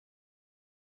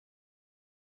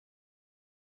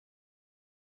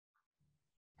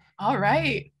All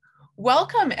right.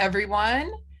 Welcome,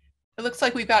 everyone. It looks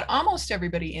like we've got almost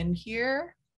everybody in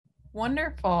here.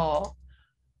 Wonderful.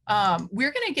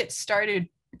 We're going to get started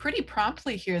pretty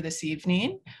promptly here this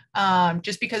evening,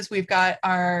 just because we've got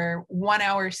our 1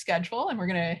 hour schedule and we're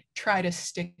going to try to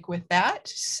stick with that.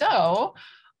 So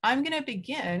I'm going to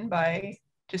begin by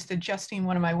just adjusting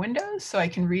one of my windows so I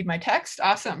can read my text.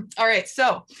 Awesome. All right.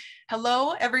 So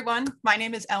hello, everyone. My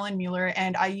name is Ellen Mueller,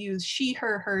 and I use she,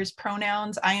 her, hers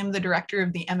pronouns. I am the director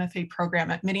of the MFA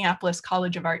program at Minneapolis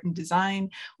College of Art and Design.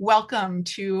 Welcome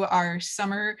to our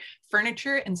summer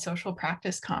Furniture and Social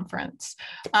Practice Conference.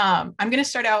 I'm going to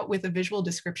start out with a visual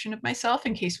description of myself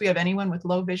in case we have anyone with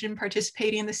low vision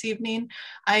participating this evening.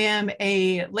 I am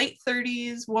a late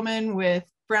 30s woman with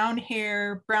brown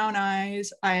hair, brown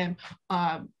eyes. I am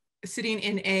sitting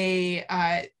in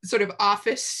a sort of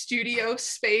office studio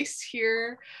space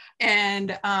here.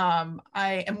 And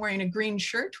I am wearing a green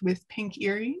shirt with pink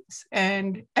earrings.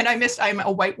 And I'm a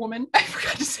white woman. I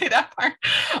forgot to say that part.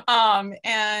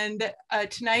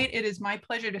 Tonight it is my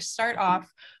pleasure to start off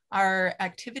our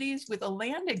activities with a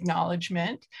land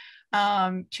acknowledgement,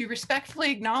 to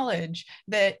respectfully acknowledge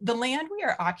that the land we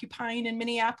are occupying in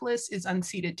Minneapolis is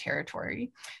unceded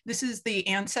territory. This is the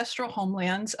ancestral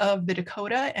homelands of the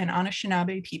Dakota and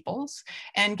Anishinaabe peoples.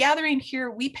 And gathering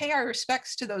here, we pay our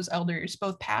respects to those elders,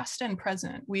 both past and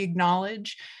present. We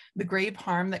acknowledge the grave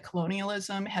harm that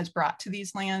colonialism has brought to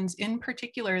these lands, in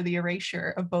particular the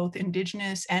erasure of both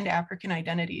Indigenous and African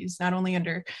identities, not only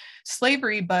under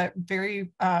slavery, but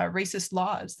very racist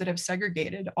laws that have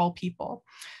segregated all people.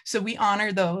 So we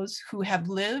honor those who have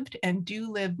lived and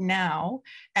do live now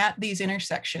at these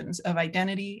intersections of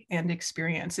identity and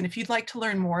experience. And if you'd like to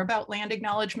learn more about land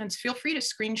acknowledgements, feel free to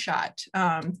screenshot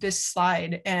this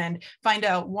slide and find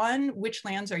out, one, which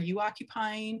lands are you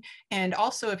occupying? And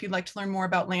also, if you'd like to learn more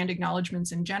about land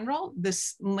acknowledgements in general,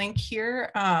 this link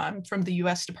here from the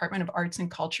US Department of Arts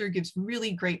and Culture gives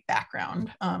really great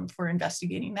background for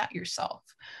investigating that yourself.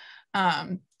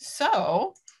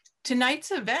 So tonight's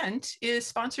event is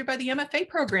sponsored by the MFA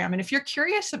program. And if you're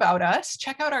curious about us,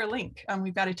 check out our link.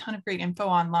 We've got a ton of great info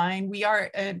online. We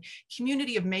are a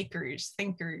community of makers,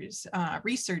 thinkers,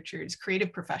 researchers,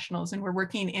 creative professionals, and we're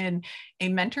working in a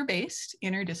mentor-based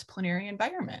interdisciplinary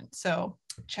environment. So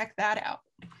check that out.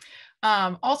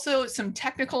 Also, some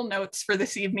technical notes for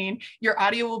this evening. Your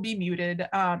audio will be muted.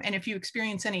 And if you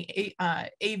experience any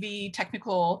AV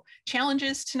technical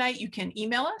challenges tonight, you can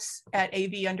email us at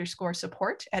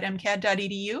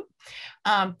av_support@mcad.edu.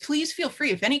 Please feel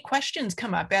free, if any questions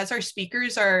come up as our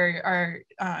speakers are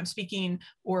speaking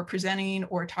or presenting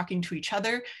or talking to each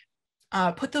other,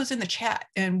 put those in the chat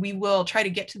and we will try to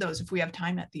get to those if we have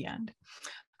time at the end.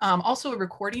 Also, a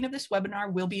recording of this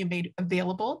webinar will be made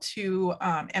available to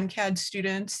MCAD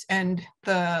students and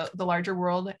the larger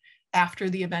world after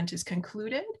the event is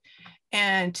concluded.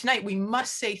 And tonight we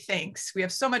must say thanks. We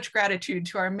have so much gratitude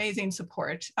to our amazing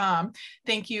support.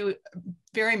 Thank you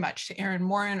very much to Erin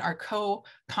Morin, our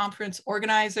co-conference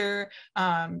organizer.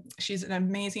 She's an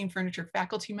amazing furniture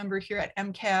faculty member here at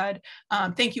MCAD.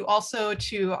 Thank you also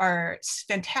to our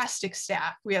fantastic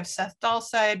staff. We have Seth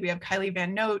Dahlside, we have Kylie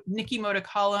Van Note, Nikki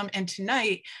Motocolum, and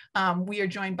tonight we are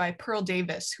joined by Pearl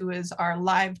Davis, who is our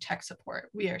live tech support.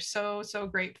 We are so, so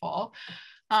grateful.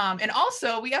 And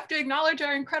also, we have to acknowledge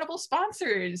our incredible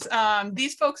sponsors.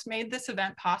 These folks made this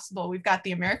event possible. We've got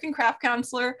the American Craft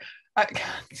Council,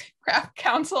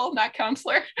 not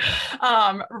counselor,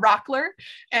 Rockler,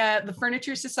 the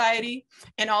Furniture Society,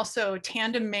 and also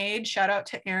Tandem Made, shout out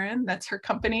to Erin, that's her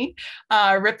company,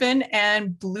 Ripon,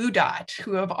 and Blue Dot,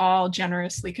 who have all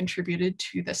generously contributed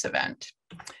to this event.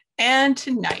 And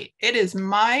tonight, it is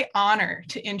my honor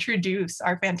to introduce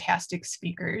our fantastic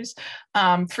speakers.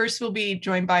 First, we'll be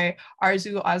joined by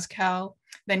Arzu Ozkal,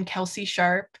 then Kelsi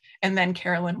Sharp, and then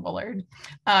Carolyn Woolard.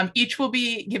 Each will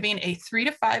be giving a 3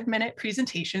 to 5 minute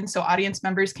presentation so audience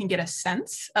members can get a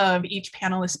sense of each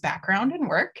panelist's background and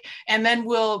work, and then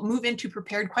we'll move into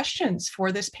prepared questions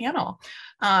for this panel.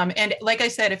 And like I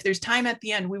said, if there's time at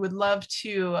the end, we would love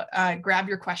to grab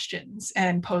your questions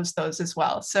and pose those as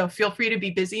well. So feel free to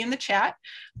be busy in the chat.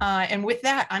 And with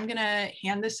that, I'm gonna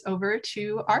hand this over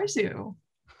to Arzu.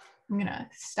 I'm gonna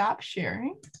stop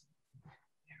sharing.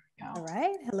 All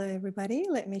right, hello everybody.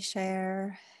 Let me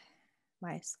share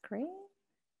my screen.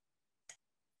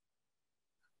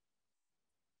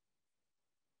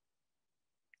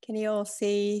 Can you all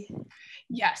see?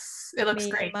 Yes, it looks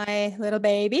great. My little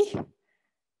baby.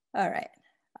 All right,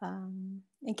 and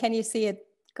can you see it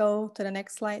go to the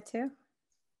next slide too?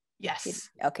 Yes.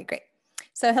 Okay, great.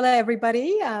 So hello,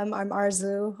 everybody. I'm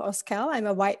Arzu Ozkal. I'm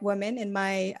a white woman in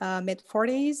my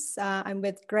mid-40s. I'm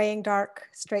with graying dark,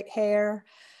 straight hair.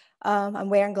 I'm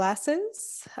wearing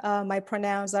glasses. My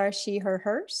pronouns are she, her,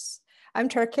 hers. I'm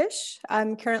Turkish.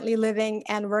 I'm currently living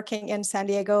and working in San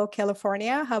Diego,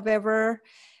 California. However,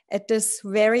 at this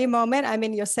very moment, I'm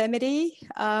in Yosemite,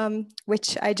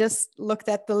 which I just looked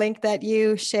at the link that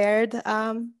you shared.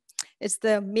 It's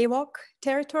the Miwok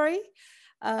territory.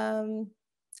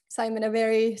 So I'm in a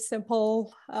very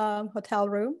simple hotel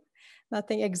room,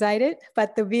 nothing excited,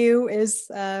 but the view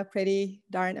is pretty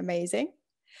darn amazing.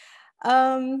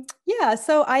 Yeah,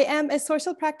 so I am a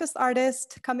social practice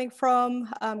artist coming from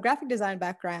graphic design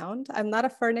background. I'm not a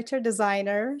furniture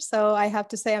designer, so I have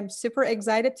to say I'm super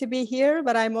excited to be here,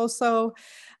 but I'm also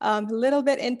a little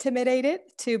bit intimidated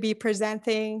to be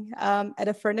presenting at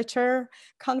a furniture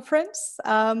conference.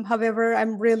 However,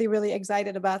 I'm really, really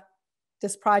excited about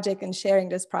this project and sharing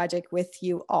this project with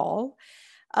you all.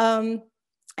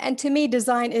 And to me,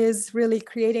 design is really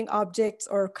creating objects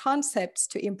or concepts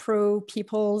to improve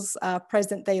people's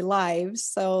present day lives.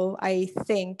 So I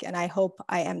think, and I hope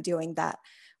I am doing that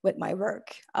with my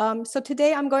work. So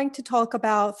today I'm going to talk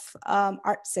about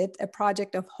ArtSit, a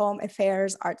project of Home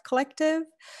Affairs Art Collective,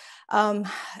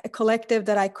 a collective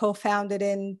that I co-founded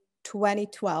in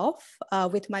 2012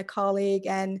 with my colleague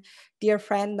and dear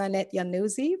friend Nanette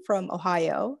Yannuzzi from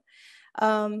Ohio.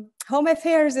 Home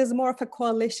Affairs is more of a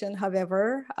coalition,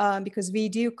 however, because we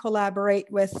do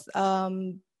collaborate with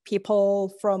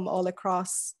people from all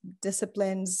across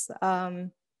disciplines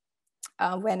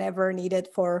whenever needed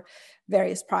for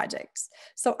various projects.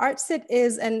 So ArtSit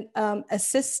is an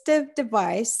assistive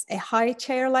device, a high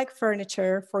chair-like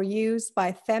furniture for use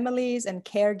by families and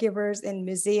caregivers in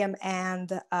museum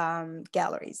and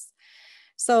galleries.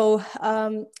 So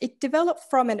it developed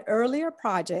from an earlier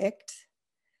project,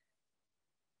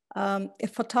 a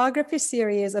photography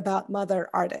series about mother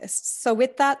artists. So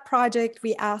with that project,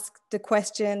 we asked the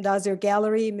question, does your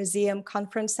gallery, museum,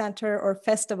 conference center, or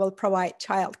festival provide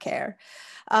childcare?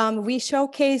 We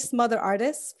showcased mother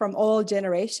artists from all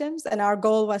generations, and our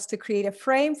goal was to create a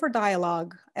frame for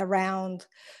dialogue around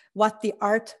what the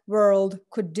art world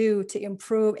could do to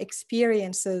improve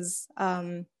experiences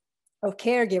of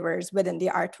caregivers within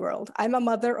the art world. I'm a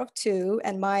mother of two,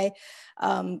 and my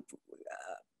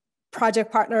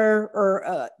project partner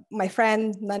or my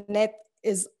friend Nanette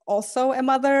is also a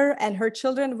mother, and her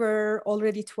children were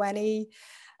already 20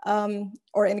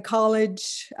 or in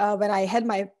college when I had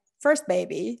my first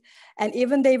baby. And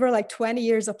even they were like 20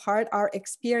 years apart, our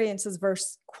experiences were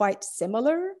quite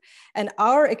similar. And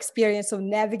our experience of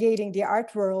navigating the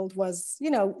art world was,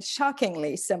 you know,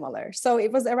 shockingly similar. So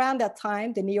it was around that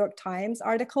time, the New York Times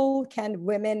article, Can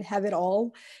Women Have It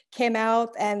All, came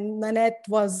out, and Nanette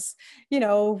was, you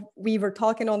know, we were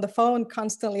talking on the phone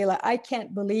constantly, like, I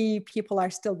can't believe people are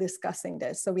still discussing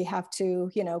this. So we have to,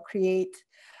 you know, create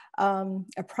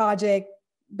a project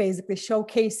basically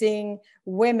showcasing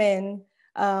women,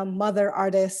 mother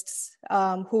artists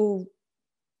who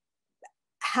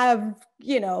have,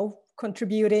 you know,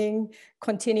 continuing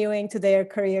to their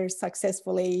careers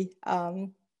successfully.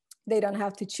 They don't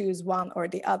have to choose one or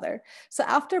the other. So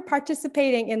after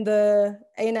participating in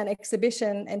an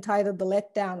exhibition entitled The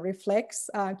Letdown Reflects,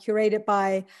 curated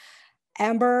by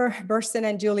Amber Burson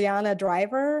and Juliana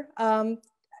Driver,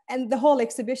 and the whole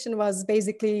exhibition was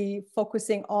basically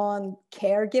focusing on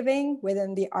caregiving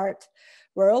within the art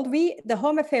world. The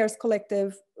Home Affairs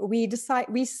Collective, we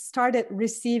started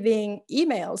receiving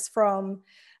emails from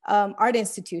art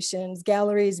institutions,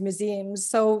 galleries, museums.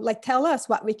 So like, tell us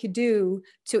what we could do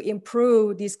to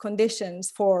improve these conditions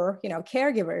for, you know,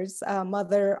 caregivers,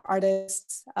 mother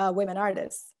artists, women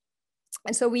artists.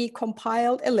 And so we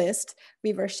compiled a list.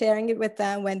 We were sharing it with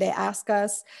them when they asked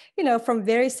us, you know, from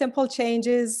very simple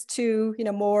changes to, you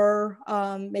know, more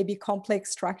maybe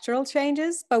complex structural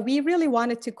changes. But we really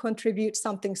wanted to contribute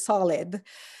something solid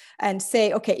and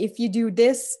say, okay, if you do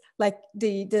this, like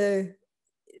you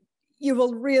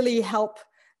will really help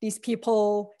these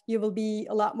people. You will be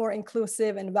a lot more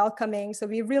inclusive and welcoming. So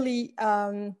we really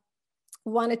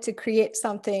wanted to create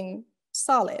something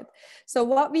solid. So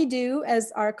what we do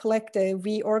as our collective,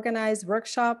 we organize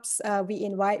workshops, we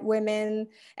invite women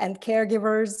and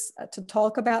caregivers to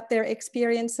talk about their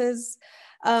experiences.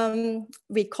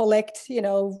 We collect, you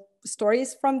know,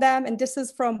 stories from them. And this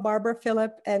is from Barbara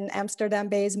Phillip, an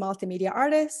Amsterdam-based multimedia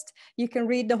artist. You can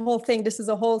read the whole thing. This is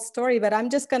a whole story, but I'm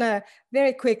just gonna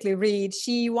very quickly read.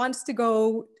 She wants to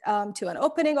go to an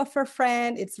opening of her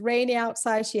friend. It's rainy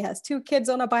outside. She has 2 kids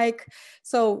on a bike.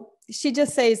 So she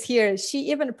just says here, she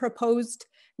even proposed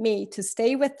me to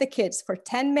stay with the kids for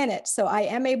 10 minutes so I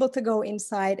am able to go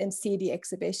inside and see the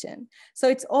exhibition. So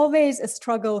it's always a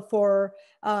struggle for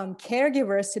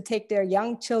caregivers to take their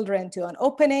young children to an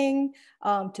opening,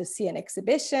 to see an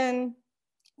exhibition,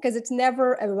 because it's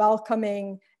never a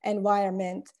welcoming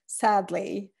environment,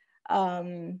 sadly,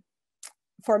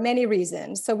 for many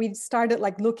reasons. So we started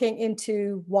like looking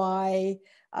into why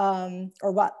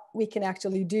or what we can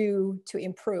actually do to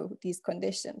improve these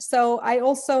conditions. So I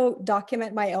also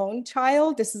document my own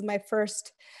child. This is my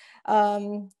first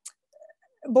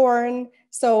born.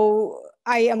 So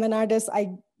I am an artist.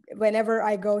 Whenever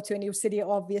I go to a new city,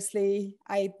 obviously,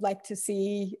 I like to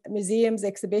see museums,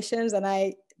 exhibitions, and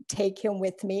I take him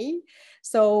with me.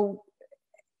 So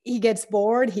he gets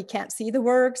bored, he can't see the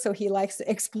work, so he likes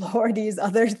to explore these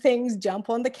other things, jump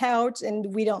on the couch,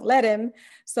 and we don't let him.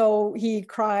 So he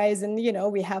cries and, you know,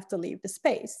 we have to leave the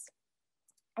space.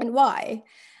 And why?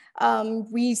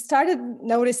 We started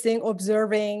noticing,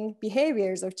 observing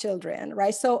behaviors of children,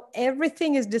 right? So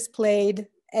everything is displayed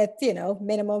at, you know,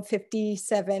 minimum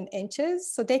 57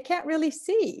 inches. So they can't really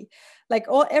see. Like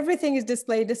everything is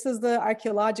displayed. This is the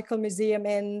archaeological museum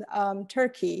in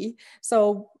Turkey.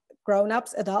 So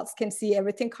grown-ups, adults can see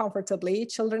everything comfortably.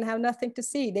 Children have nothing to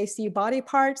see. They see body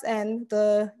parts and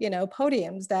the, you know,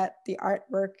 podiums that the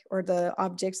artwork or the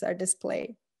objects are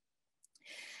displayed.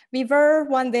 We were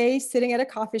one day sitting at a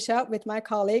coffee shop with my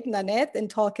colleague Nanette and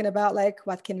talking about like,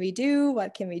 what can we do?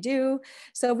 What can we do?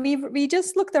 So we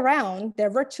just looked around.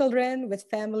 There were children with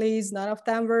families. None of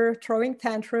them were throwing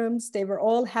tantrums. They were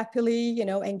all happily, you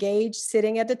know, engaged,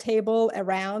 sitting at the table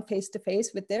around face to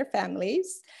face with their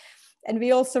families. And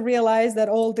we also realized that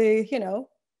all the, you know,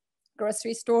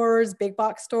 grocery stores, big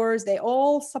box stores, they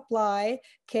all supply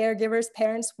caregivers,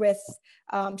 parents with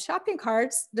shopping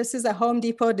carts. This is a Home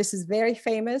Depot. This is very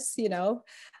famous, you know.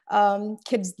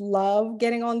 Kids love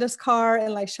getting on this car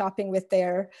and like shopping with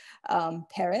their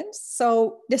parents.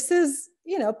 So this is,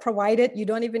 you know, provided you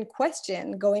don't even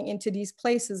question going into these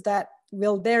places that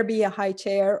will there be a high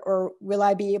chair or will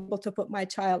I be able to put my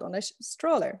child on a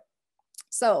stroller?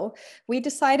 So we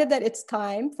decided that it's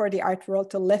time for the art world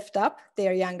to lift up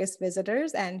their youngest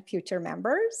visitors and future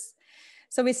members.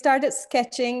 So we started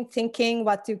sketching, thinking,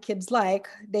 what do kids like?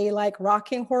 They like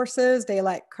rocking horses, they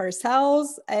like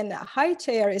carousels, and a high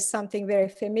chair is something very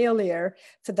familiar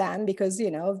to them because,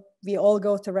 you know, we all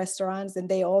go to restaurants and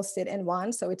they all sit in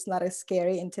one, so it's not a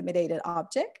scary, intimidated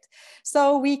object.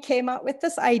 So we came up with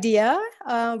this idea.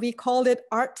 We called it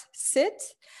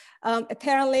ArtSit.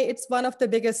 Apparently, it's one of the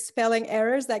biggest spelling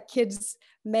errors that kids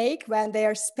make when they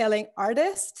are spelling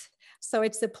artist. So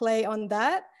it's a play on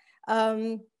that.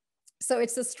 So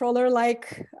it's a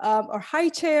stroller-like or high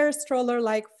chair,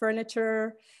 stroller-like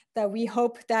furniture that we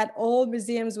hope that all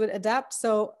museums would adopt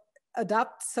so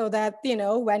that, you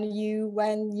know, when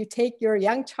you take your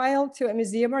young child to a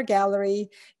museum or gallery,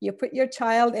 you put your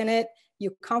child in it, you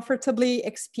comfortably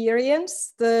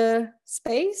experience the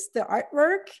space, the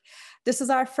artwork. This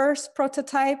is our first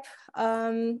prototype.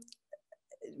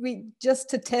 We just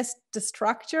to test the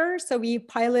structure. So we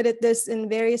piloted this in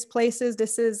various places.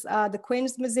 This is the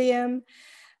Queen's Museum.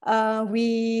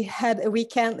 We had a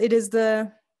weekend, it is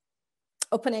the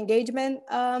open engagement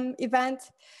event.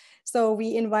 So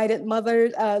we invited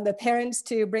the parents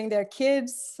to bring their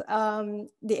kids. The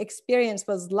experience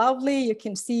was lovely. You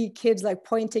can see kids like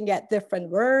pointing at different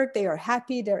work. They are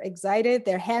happy, they're excited.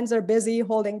 Their hands are busy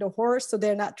holding the horse, so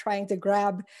they're not trying to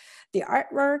grab the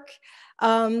artwork.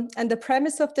 And the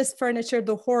premise of this furniture,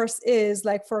 the horse, is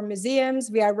like for museums,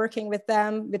 we are working with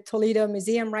them, with Toledo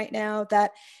Museum right now,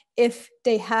 that if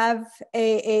they have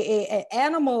a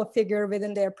animal figure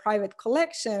within their private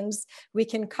collections, we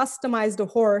can customize the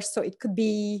horse so it could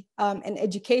be an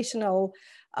educational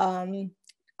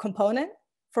component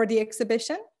for the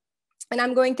exhibition. And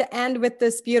I'm going to end with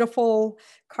this beautiful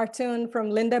cartoon from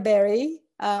Linda Berry.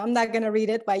 I'm not going to read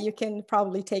it, but you can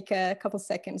probably take a couple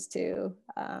seconds to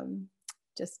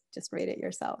just read it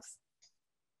yourselves.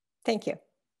 Thank you.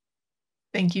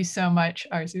 Thank you so much,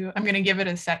 Arzu. I'm going to give it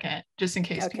a second just in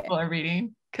case people are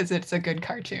reading because it's a good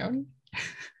cartoon.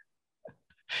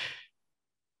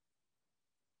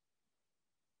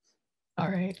 All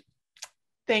right.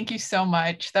 Thank you so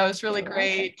much. That was really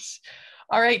great.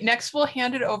 All right, next we'll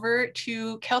hand it over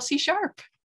to Kelsi Sharp.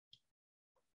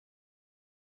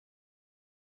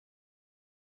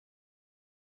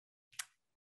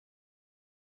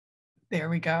 There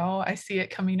we go. I see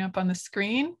it coming up on the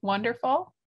screen.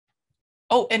 Wonderful.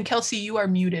 Oh, and Kelsi, you are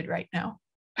muted right now.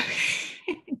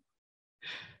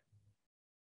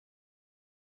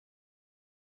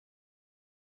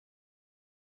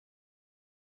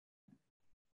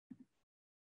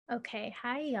 Okay,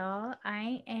 hi y'all.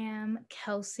 I am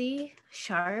Kelsi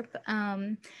Sharp.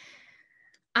 I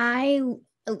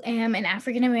am an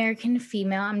African American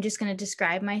female. I'm just going to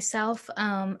describe myself.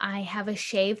 I have a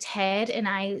shaved head and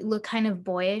I look kind of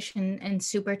boyish and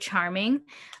super charming.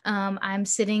 I'm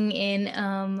sitting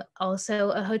in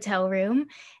also a hotel room.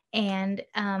 And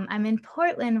I'm in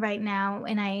Portland right now,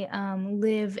 and I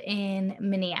live in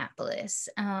Minneapolis.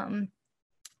 And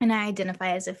I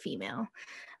identify as a female.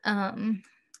 Um,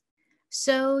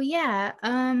 so yeah,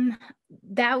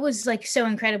 that was like so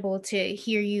incredible to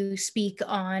hear you speak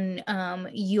on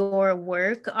your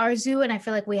work, Arzu. And I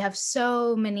feel like we have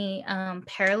so many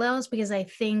parallels, because I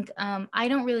think I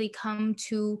don't really come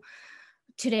to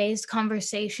today's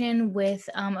conversation with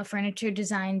a furniture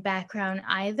design background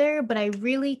either, but I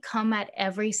really come at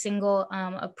every single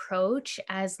approach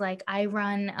as like I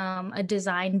run a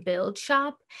design build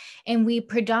shop, and we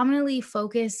predominantly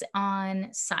focus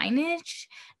on signage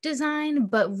design,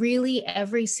 but really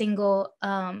every single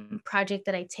project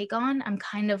that I take on, I'm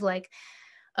kind of like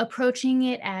approaching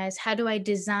it as how do I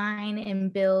design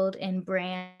and build and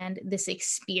brand this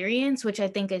experience, which I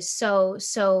think is so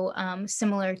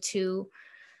similar to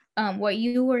what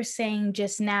you were saying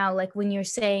just now, like when you're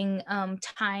saying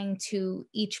tying to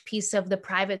each piece of the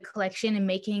private collection and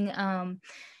making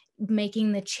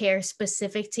the chair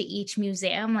specific to each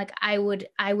museum. Like I would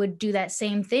do that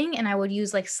same thing, and I would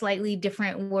use like slightly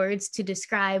different words to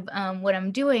describe what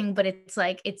I'm doing, but it's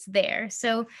like it's there.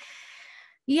 So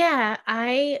yeah,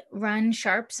 I run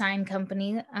Sharp Sign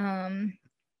Company, and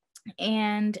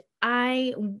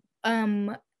I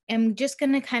am just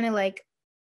gonna kind of like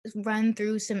run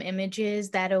through some images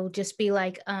that'll just be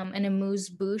like an amuse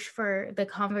bouche for the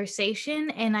conversation.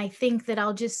 And I think that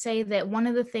I'll just say that one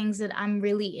of the things that I'm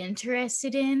really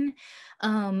interested in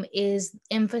is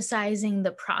emphasizing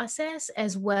the process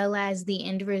as well as the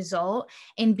end result,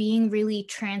 and being really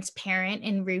transparent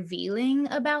and revealing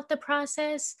about the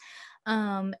process.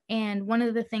 And one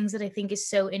of the things that I think is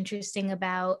so interesting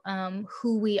about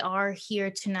who we are here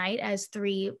tonight as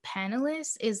three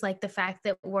panelists is like the fact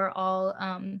that we're all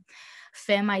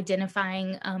femme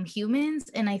identifying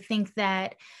humans. And I think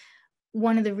that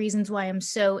one of the reasons why I'm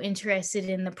so interested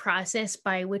in the process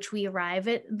by which we arrive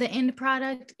at the end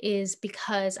product is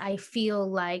because I feel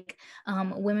like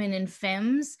women and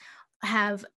femmes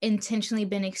have intentionally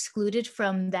been excluded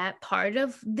from that part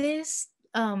of this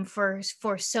for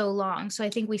so long. So I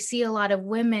think we see a lot of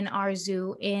women,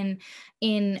 Arzu, in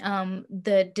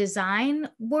the design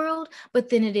world, but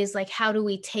then it is like, how do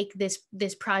we take this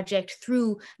project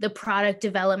through the product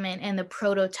development and the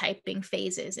prototyping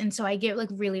phases? And so I get like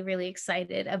really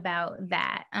excited about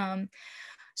that.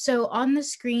 So on the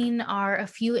screen are a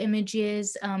few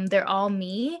images. They're all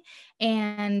me,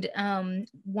 and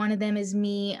one of them is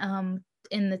me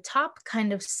in the top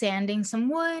kind of sanding some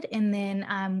wood, and then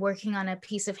I'm working on a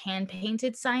piece of hand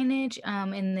painted signage,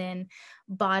 and then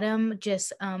bottom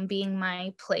just being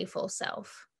my playful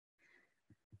self.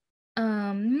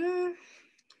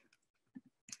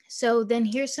 So then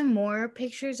here's some more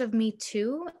pictures of me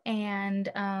too,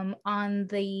 and on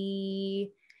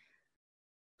the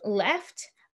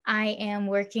left I am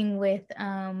working with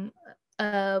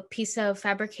a piece of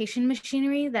fabrication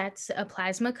machinery that's a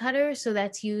plasma cutter. So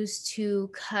that's used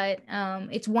to cut,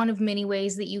 it's one of many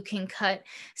ways that you can cut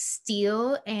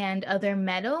steel and other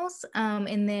metals.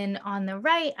 And then on the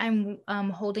right, I'm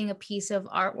holding a piece of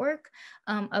artwork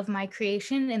of my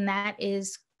creation, and that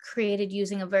is created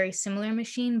using a very similar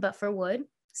machine, but for wood,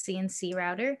 CNC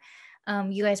router.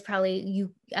 You guys probably,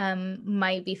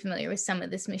 might be familiar with some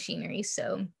of this machinery,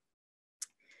 so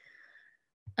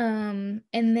and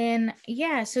then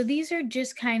yeah, so these are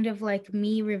just kind of like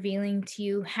me revealing to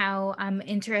you how I'm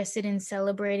interested in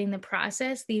celebrating the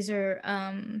process. These are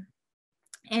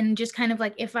and just kind of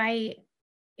like if I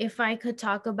could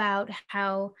talk about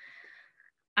how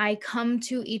I come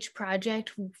to each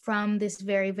project from this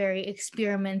very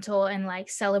experimental and like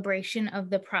celebration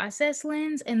of the process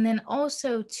lens, and then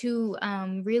also to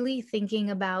really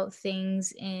thinking about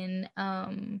things in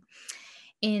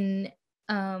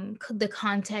the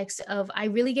context of, I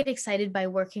really get excited by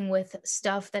working with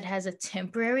stuff that has a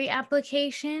temporary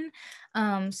application.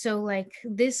 So like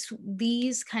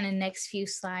these kind of next few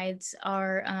slides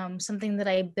are something that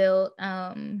I built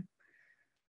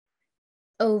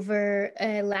over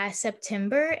last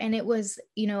September, and it was,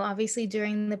 obviously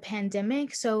during the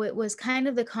pandemic. So it was kind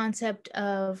of the concept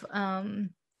of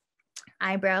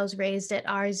eyebrows raised at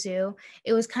Arzu.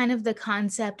 It was kind of the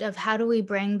concept of how do we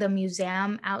bring the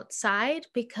museum outside,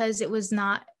 because it was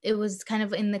kind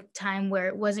of in the time where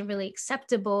it wasn't really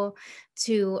acceptable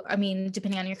to, I mean,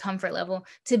 depending on your comfort level,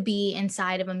 to be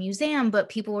inside of a museum, but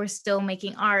people were still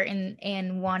making art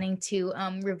and wanting to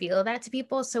reveal that to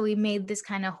people. So we made this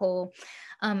kind of whole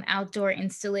outdoor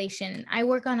installation. I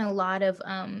work on a lot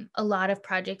of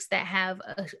projects that have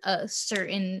a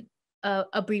certain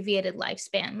abbreviated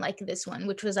lifespan, like this one,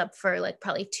 which was up for like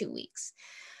probably 2 weeks.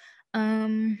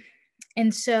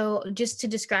 And so just to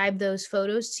describe those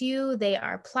photos to you, they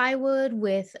are plywood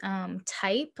with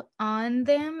type on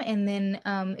them. And then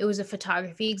it was a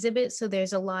photography exhibit. So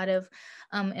there's a lot of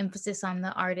emphasis on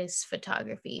the artist's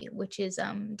photography, which is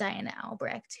Diana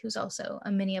Albrecht, who's also a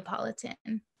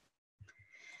Minneapolitan.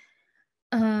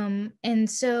 And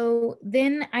so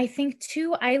then I think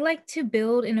too, I like to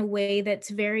build in a way that's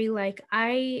very like,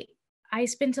 I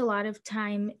spent a lot of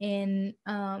time in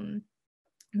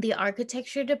the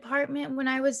architecture department when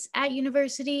I was at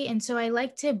university. And so I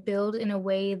like to build in a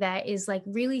way that is like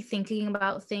really thinking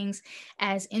about things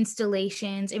as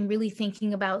installations and really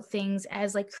thinking about things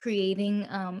as like creating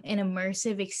an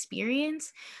immersive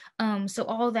experience. So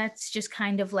all that's just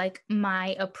kind of like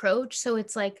my approach. So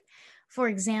it's like, for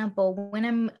example,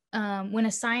 when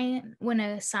a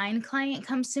sign client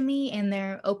comes to me and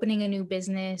they're opening a new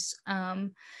business,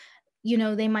 you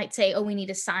know, they might say, oh, we need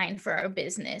a sign for our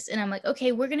business. And I'm like,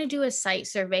 okay, we're going to do a site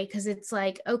survey. Cause it's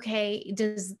like, okay,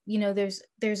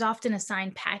 there's often a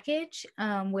sign package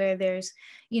where there's,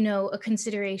 you know, a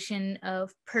consideration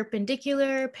of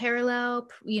perpendicular, parallel,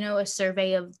 you know, a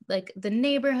survey of like the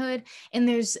neighborhood. And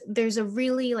there's a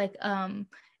really like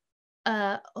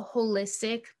a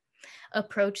holistic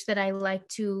approach that I like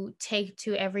to take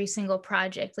to every single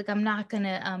project. Like I'm not going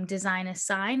to design a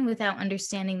sign without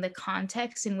understanding the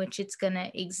context in which it's going to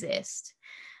exist.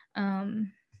 And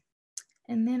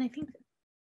then I think,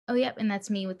 oh, yep. And that's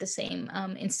me with the same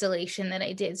installation that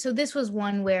I did. So this was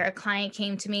one where a client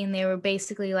came to me and they were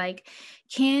basically like,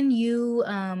 can you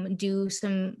do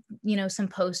some, you know, some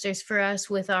posters for us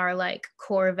with our like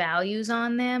core values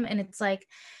on them? And it's like,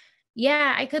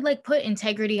 yeah, I could like put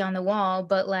integrity on the wall,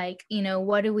 but like, you know,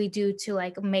 what do we do to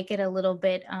like make it a little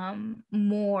bit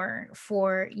more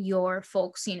for your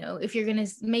folks? You know, if you're going to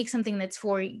make something that's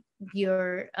for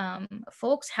your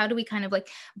folks, how do we kind of like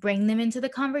bring them into the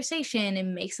conversation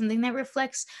and make something that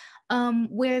reflects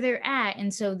where they're at?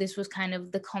 And so this was kind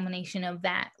of the culmination of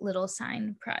that little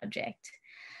sign project.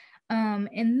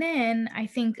 And then I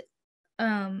think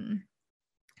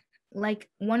like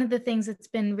one of the things that's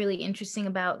been really interesting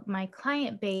about my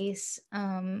client base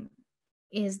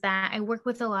is that I work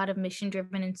with a lot of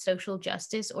mission-driven and social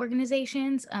justice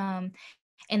organizations, and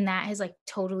that has like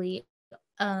totally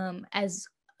that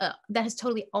has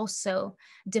totally also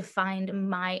defined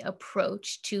my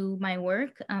approach to my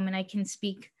work, and I can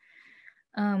speak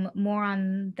more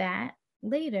on that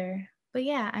later. But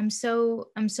yeah, I'm so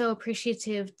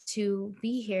appreciative to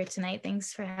be here tonight.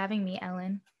 Thanks for having me,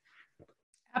 Ellen.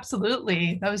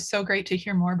 Absolutely. That was so great to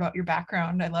hear more about your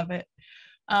background. I love it.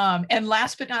 And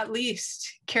last but not least,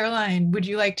 Caroline, would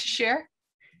you like to share?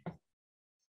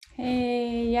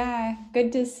 Hey, yeah,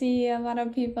 good to see a lot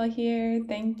of people here.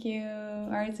 Thank you,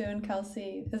 Arzu and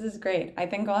Kelsi. This is great. I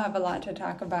think we'll have a lot to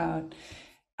talk about.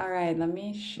 All right, let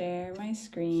me share my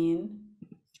screen.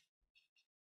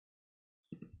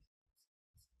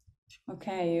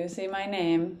 Okay, you see my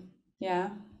name? Yeah?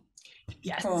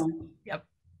 Yes. Cool. Yep.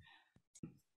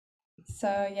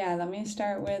 So yeah, let me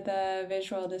start with a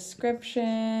visual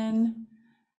description.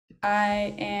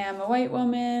 I am a white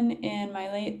woman in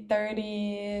my late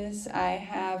 30s. I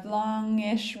have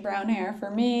longish brown hair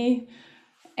for me,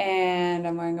 and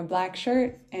I'm wearing a black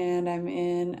shirt, and I'm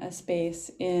in a space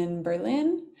in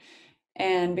Berlin.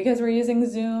 And because we're using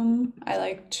Zoom, I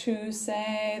like to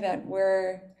say that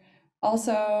we're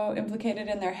also implicated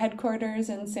in their headquarters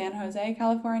in San Jose,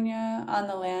 California, on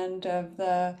the land of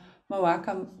the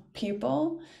Moaca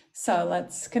people. So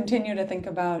let's continue to think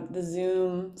about the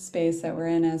Zoom space that we're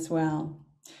in as well.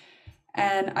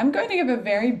 And I'm going to give a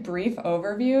very brief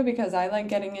overview because I like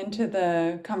getting into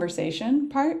the conversation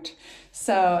part.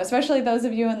 So especially those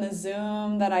of you in the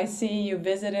Zoom that I see you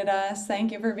visited us,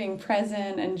 thank you for being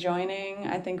present and joining.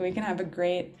 I think we can have a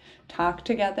great talk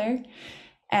together.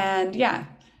 And yeah,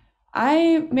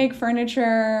 I make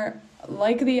furniture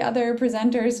like the other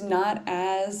presenters, not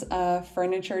as a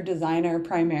furniture designer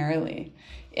primarily.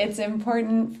 It's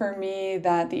important for me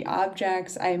that the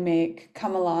objects I make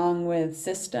come along with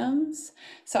systems.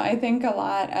 So I think a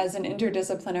lot as an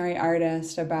interdisciplinary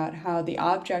artist about how the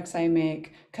objects I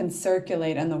make can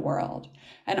circulate in the world.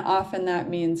 And often that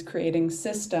means creating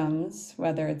systems,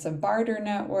 whether it's a barter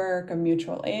network, a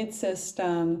mutual aid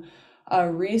system, a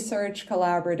research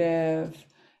collaborative,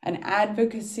 an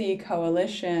advocacy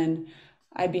coalition.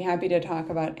 I'd be happy to talk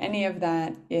about any of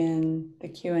that in the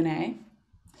Q&A.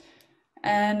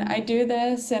 And I do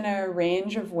this in a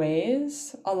range of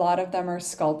ways. A lot of them are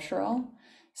sculptural.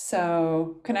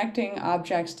 So connecting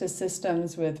objects to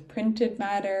systems with printed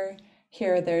matter.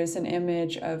 Here there's an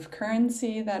image of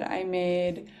currency that I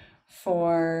made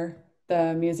for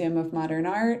the Museum of Modern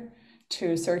Art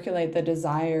to circulate the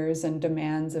desires and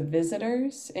demands of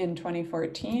visitors in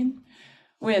 2014.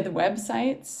 With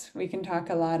websites, we can talk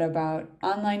a lot about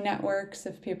online networks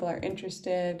if people are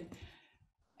interested.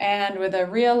 And with a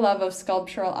real love of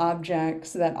sculptural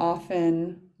objects that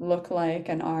often look like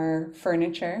and are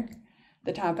furniture,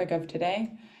 the topic of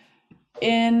today.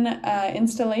 In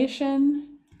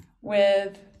installation,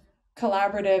 with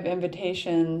collaborative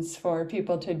invitations for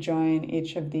people to join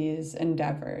each of these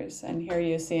endeavors. And here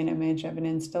you see an image of an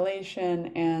installation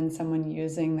and someone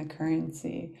using the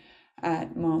currency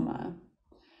at MoMA.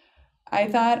 I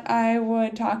thought I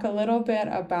would talk a little bit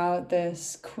about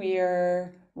this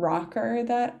queer rocker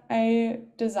that I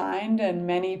designed and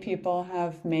many people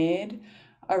have made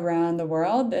around the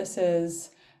world. This is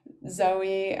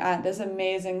Zoe at this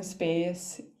amazing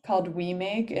space called We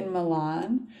Make in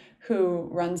Milan, who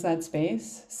runs that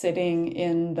space, sitting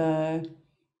in the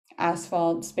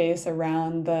asphalt space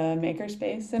around the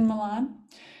makerspace in Milan.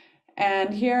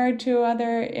 And here are two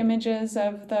other images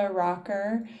of the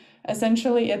rocker.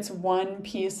 Essentially, it's one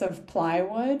piece of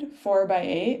plywood,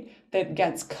 4x8, that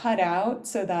gets cut out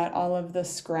so that all of the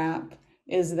scrap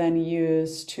is then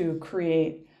used to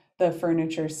create the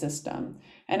furniture system.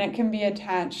 And it can be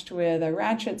attached with a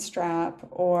ratchet strap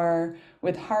or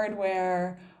with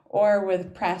hardware or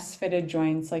with press-fitted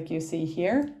joints like you see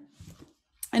here.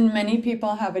 And many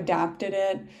people have adapted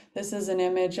it. This is an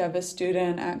image of a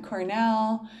student at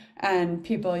Cornell and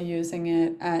people using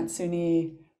it at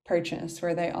SUNY Purchase,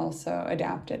 where they also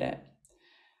adapted it.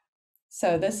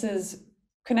 So this is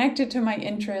connected to my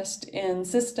interest in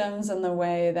systems and the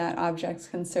way that objects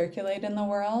can circulate in the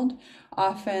world.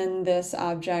 Often this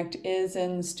object is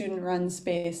in student-run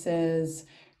spaces,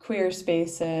 queer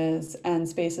spaces, and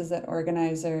spaces that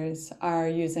organizers are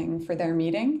using for their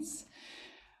meetings.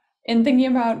 In thinking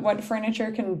about what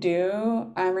furniture can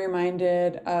do, I'm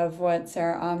reminded of what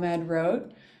Sarah Ahmed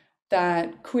wrote,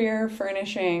 that queer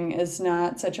furnishing is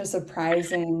not such a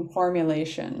surprising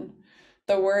formulation.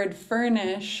 The word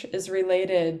furnish is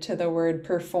related to the word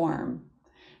perform,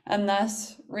 and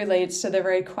thus relates to the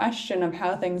very question of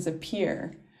how things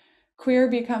appear. Queer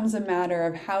becomes a matter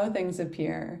of how things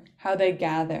appear, how they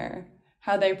gather,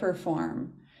 how they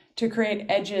perform, to create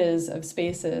edges of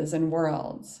spaces and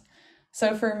worlds.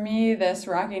 So for me, this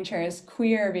rocking chair is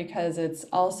queer because it's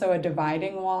also a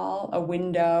dividing wall, a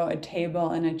window, a table,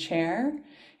 and a chair.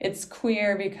 It's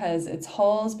queer because its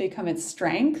holes become its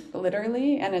strength,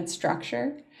 literally, and its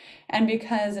structure, and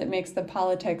because it makes the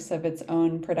politics of its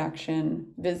own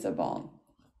production visible.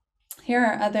 Here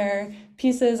are other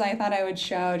pieces I thought I would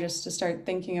show just to start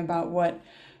thinking about what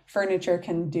furniture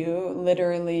can do,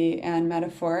 literally and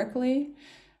metaphorically.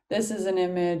 This is an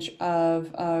image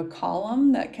of a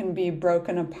column that can be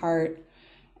broken apart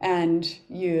and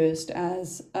used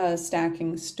as a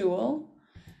stacking stool.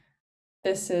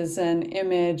 This is an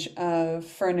image of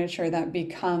furniture that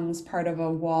becomes part of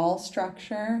a wall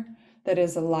structure that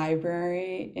is a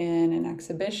library in an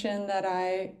exhibition that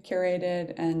I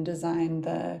curated and designed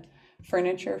the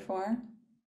furniture for.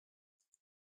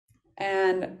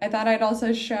 And I thought I'd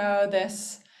also show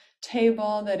this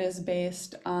table that is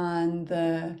based on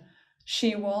the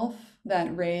she-wolf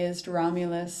that raised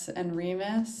Romulus and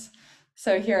Remus.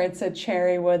 So here it's a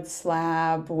cherry wood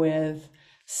slab with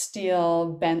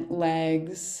steel bent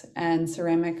legs and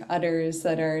ceramic udders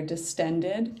that are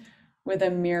distended with a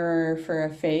mirror for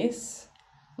a face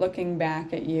looking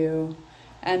back at you.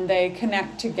 And they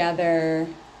connect together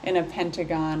in a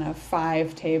pentagon of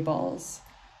 5 tables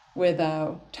with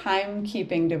a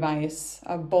timekeeping device,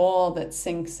 a bowl that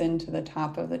sinks into the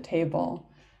top of the table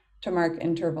to mark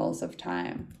intervals of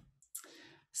time.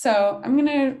 So I'm going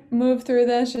to move through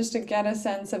this just to get a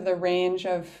sense of the range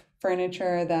of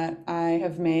furniture that I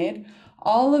have made.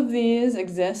 All of these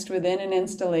exist within an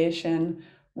installation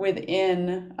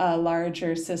within a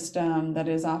larger system that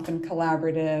is often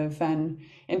collaborative and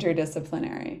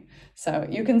interdisciplinary. So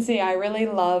you can see I really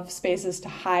love spaces to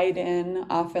hide in.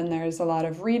 Often there's a lot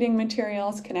of reading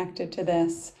materials connected to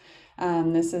this.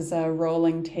 This is a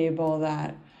rolling table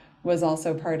that was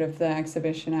also part of the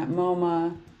exhibition at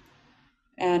MoMA.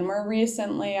 And more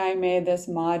recently, I made this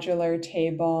modular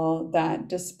table that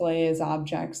displays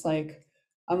objects like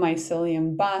a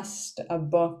mycelium bust, a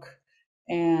book,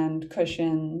 and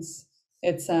cushions.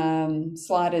 It's a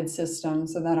slotted system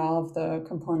so that all of the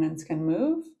components can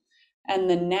move. And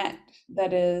the net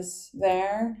that is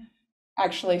there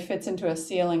actually fits into a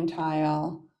ceiling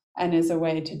tile and is a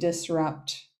way to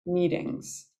disrupt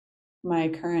meetings. My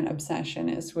current obsession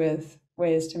is with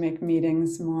ways to make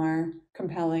meetings more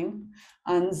compelling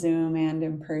on Zoom and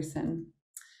in person.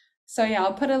 So yeah,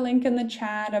 I'll put a link in the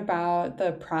chat about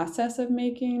the process of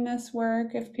making this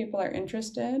work if people are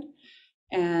interested.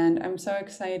 And I'm so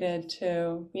excited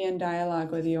to be in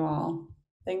dialogue with you all.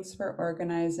 Thanks for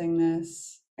organizing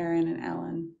this, Erin and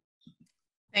Ellen.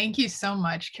 Thank you so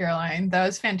much, Caroline. That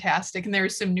was fantastic. And there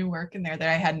was some new work in there that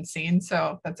I hadn't seen,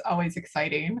 so that's always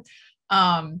exciting.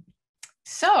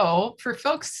 So for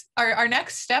folks, our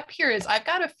next step here is I've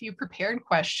got a few prepared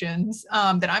questions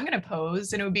that I'm going to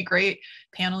pose, and it would be great,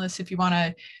 panelists, if you want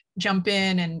to jump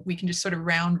in and we can just sort of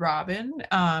round robin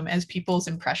as people's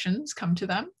impressions come to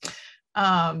them.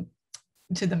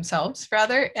 To themselves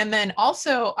rather. And then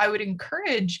also I would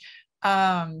encourage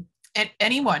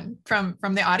anyone from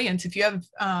the audience, if you have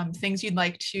things you'd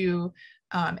like to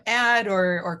add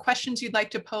or questions you'd like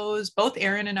to pose, both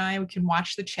Erin and I, we can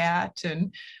watch the chat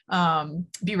and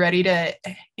be ready to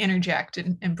interject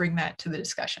and bring that to the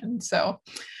discussion. So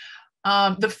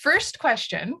the first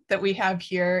question that we have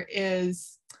here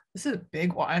is, this is a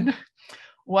big one.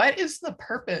 What is the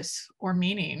purpose or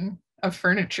meaning of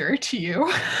furniture to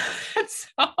you?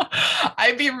 So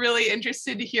I'd be really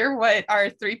interested to hear what our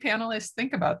three panelists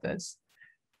think about this.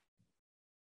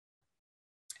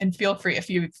 And feel free, if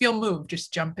you feel moved,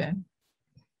 just jump in.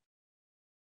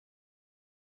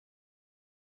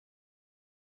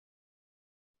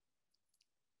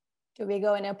 Do we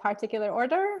go in a particular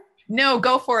order? No,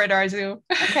 go for it, Arzu.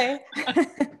 Okay.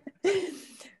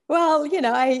 Well, you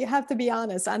know, I have to be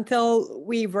honest, until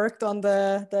we worked on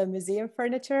the museum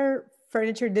furniture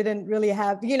didn't really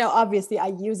have, you know, obviously I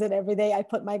use it every day. I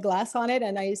put my glass on it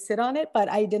and I sit on it, but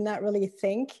I did not really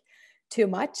think too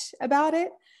much about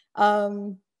it.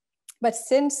 But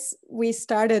since we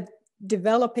started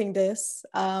developing this,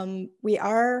 we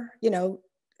are, you know,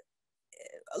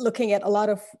 looking at a lot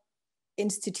of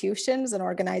institutions and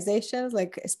organizations,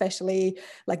 like especially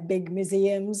like big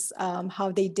museums,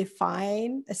 how they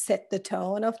define, set the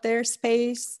tone of their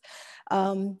space,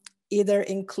 either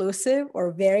inclusive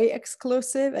or very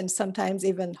exclusive, and sometimes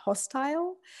even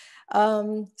hostile.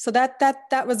 So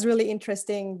that was really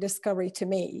interesting discovery to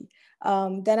me.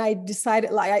 Then I decided,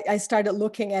 like, I started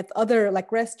looking at other,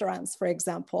 like, restaurants, for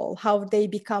example, how they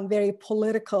become very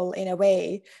political in a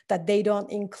way that they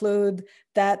don't include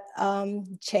that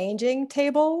changing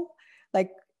table.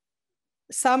 Like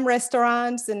some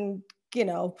restaurants and, you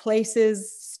know,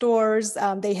 places, stores,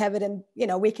 they have it in, you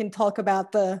know, we can talk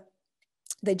about the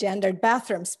gendered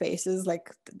bathroom spaces,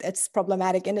 like it's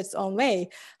problematic in its own way.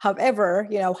 However,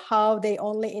 you know, how they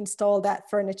only install that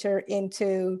furniture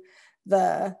into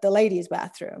the ladies'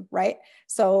 bathroom, right?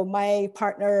 So my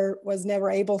partner was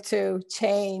never able to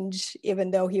change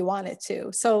even though he wanted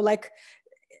to. So like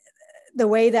the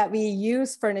way that we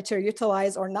use furniture,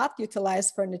 utilize or not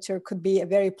utilize furniture, could be a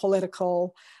very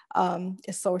political, a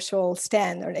social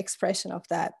stand or an expression of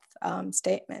that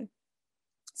statement.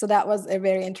 So that was a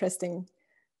very interesting,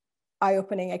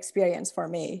 eye-opening experience for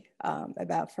me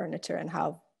about furniture and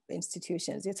how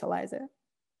institutions utilize it.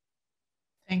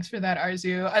 Thanks for that,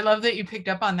 Arzu. I love that you picked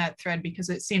up on that thread because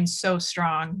it seems so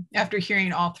strong after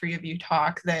hearing all three of you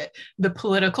talk that the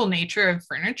political nature of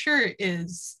furniture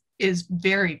is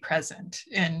very present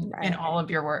in all of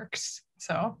your works.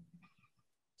 So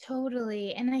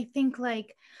totally. And I think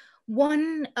like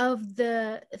one of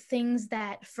the things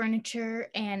that furniture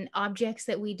and objects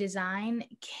that we design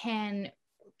can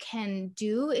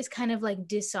do is kind of like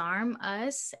disarm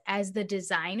us as the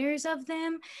designers of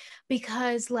them,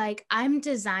 because like I'm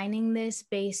designing this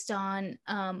based on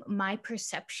my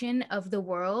perception of the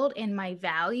world and my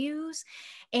values.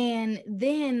 And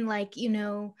then, like, you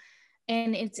know,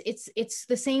 and it's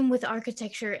the same with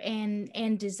architecture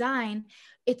and design.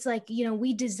 It's like, you know,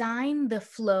 we design the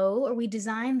flow or we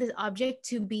design the object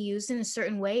to be used in a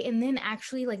certain way, and then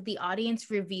actually like the audience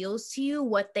reveals to you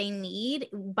what they need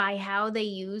by how they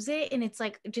use it. And it's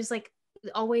like just like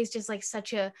always just like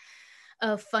such a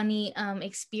funny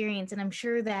experience. And I'm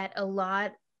sure that a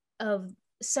lot of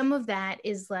some of that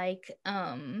is like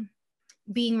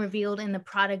being revealed in the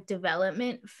product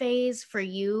development phase for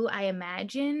you, I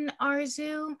imagine,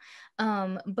 Arzu.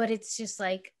 But it's just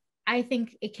like, I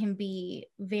think it can be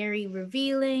very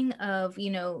revealing of,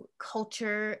 you know,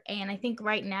 culture. And I think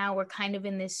right now we're kind of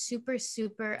in this super,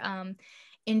 super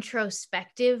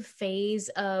introspective phase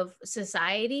of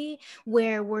society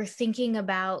where we're thinking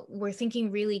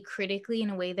really critically in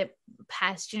a way that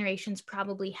past generations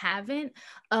probably haven't,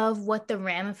 of what the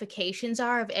ramifications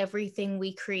are of everything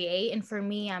we create. And for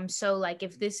me, I'm so like,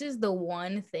 if this is the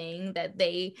one thing that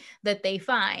they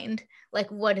find, like,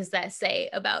 what does that say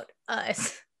about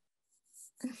us?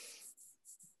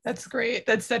 That's great.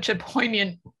 That's such a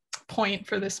poignant point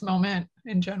for this moment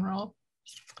in general.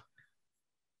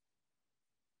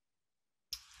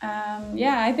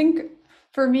 Yeah, I think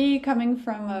for me, coming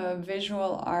from a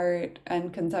visual art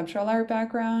and conceptual art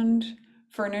background,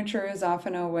 furniture is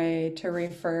often a way to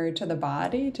refer to the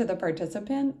body, to the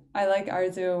participant. I like,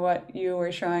 Arzu, what you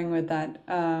were showing with that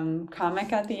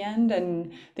comic at the end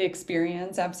and the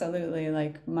experience. Absolutely.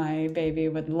 Like, my baby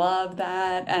would love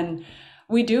that. And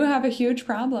we do have a huge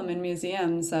problem in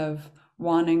museums of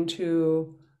wanting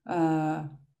to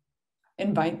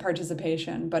invite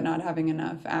participation, but not having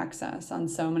enough access on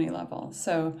so many levels.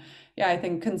 So yeah, I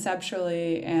think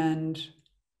conceptually and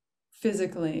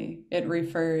physically, it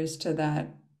refers to that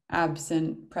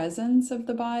absent presence of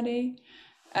the body.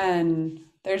 And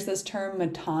there's this term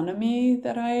metonymy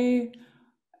that I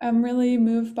am really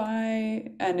moved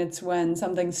by. And it's when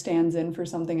something stands in for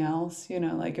something else, you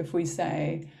know, like if we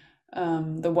say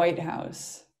the White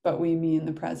House, but we mean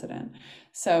the president.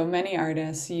 So many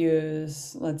artists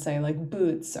use, let's say, like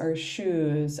boots or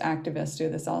shoes. Activists do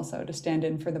this also, to stand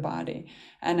in for the body.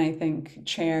 And I think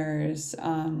chairs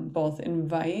both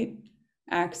invite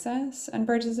access and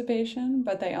participation,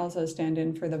 but they also stand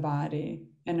in for the body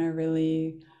in a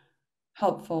really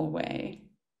helpful way.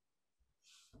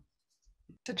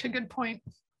 Such a good point.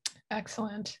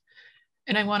 Excellent.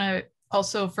 And I want to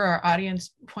also, for our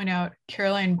audience, point out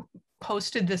Caroline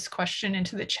posted this question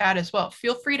into the chat as well.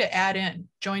 Feel free to add in,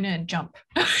 join in, jump.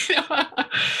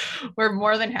 We're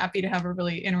more than happy to have a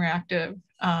really interactive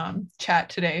chat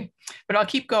today, but I'll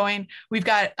keep going. We've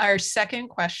got our second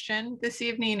question this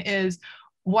evening is,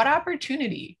 what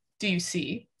opportunity do you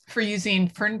see for using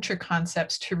furniture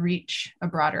concepts to reach a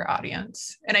broader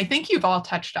audience? And I think you've all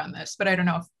touched on this, but I don't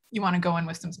know if you want to go in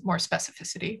with some more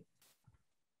specificity.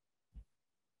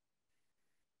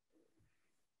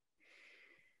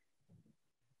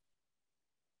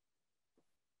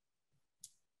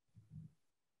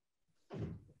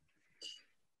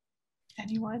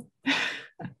 Anyone?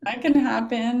 I can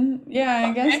happen. Yeah,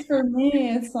 I guess for me,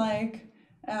 it's like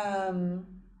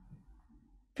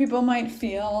people might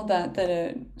feel that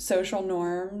the social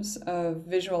norms of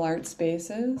visual art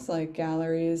spaces, like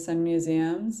galleries and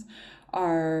museums,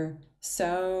 are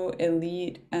so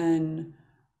elite and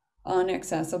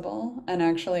unaccessible, and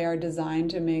actually are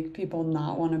designed to make people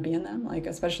not want to be in them, like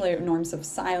especially norms of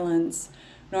silence,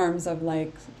 norms of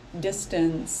like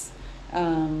distance,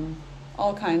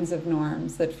 all kinds of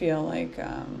norms that feel like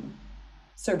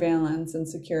surveillance and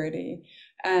security.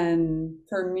 And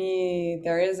for me,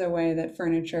 there is a way that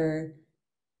furniture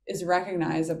is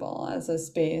recognizable as a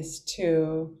space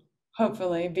to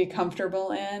hopefully be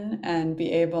comfortable in and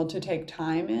be able to take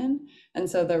time in. And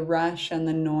so the rush and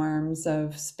the norms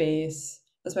of space,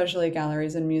 especially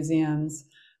galleries and museums,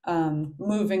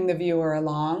 moving the viewer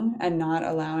along and not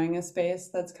allowing a space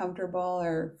that's comfortable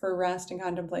or for rest and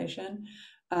contemplation,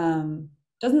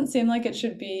 doesn't seem like it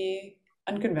should be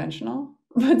unconventional,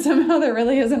 but somehow there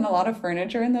really isn't a lot of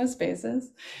furniture in those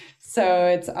spaces. So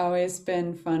it's always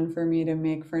been fun for me to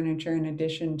make furniture in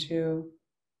addition to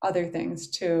other things,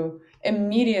 to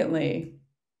immediately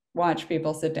watch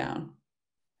people sit down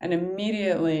and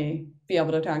immediately be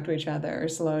able to talk to each other or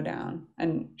slow down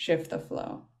and shift the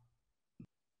flow.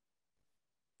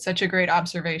 Such a great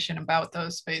observation about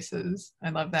those spaces. I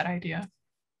love that idea.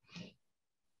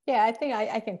 Yeah, I think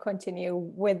I can continue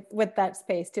with that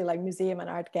space too, like museum and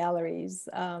art galleries.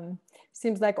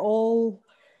 Seems like all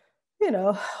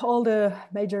the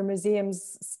major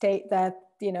museums state that,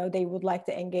 they would like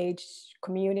to engage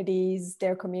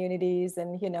their communities,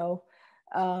 and,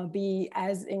 be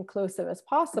as inclusive as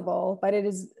possible. But it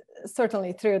is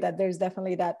certainly true that there's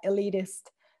definitely that elitist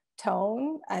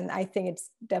tone. And I think it's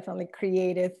definitely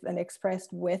created and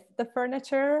expressed with the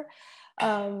furniture.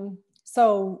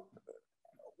 So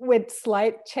with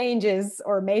slight changes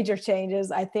or major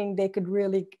changes, I think they could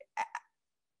really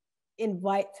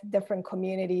invite different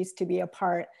communities to be a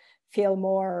part, feel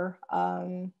more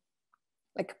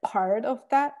like part of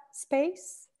that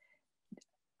space,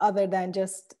 other than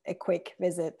just a quick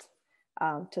visit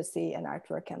to see an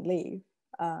artwork and leave.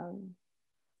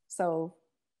 So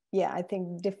yeah, I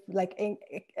think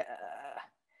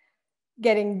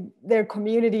getting their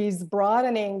communities,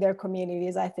 broadening their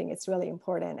communities, I think it's really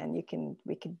important, and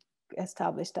we could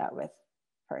establish that with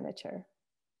furniture.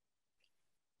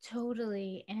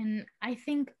 Totally. And I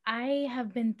think I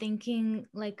have been thinking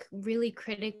like really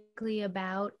critically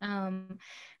about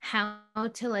how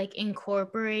to like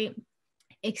incorporate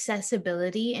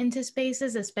accessibility into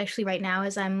spaces, especially right now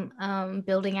as I'm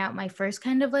building out my first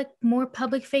kind of like more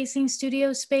public facing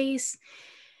studio space.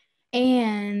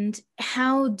 And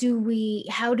how do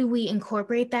we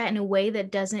incorporate that in a way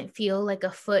that doesn't feel like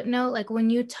a footnote? Like when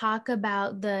you talk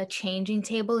about the changing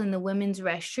table in the women's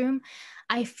restroom,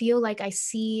 I feel like I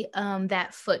see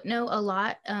that footnote a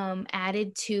lot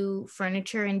added to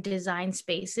furniture and design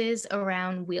spaces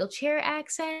around wheelchair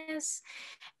access.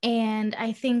 And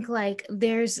I think like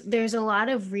there's a lot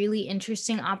of really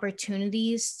interesting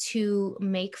opportunities to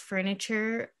make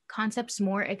furniture concepts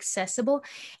more accessible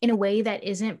in a way that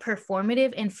isn't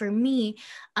performative, and for me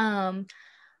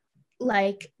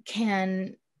like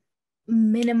can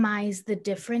minimize the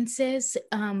differences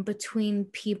between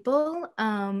people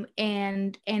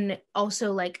and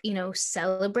also like, you know,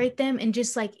 celebrate them, and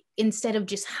just like instead of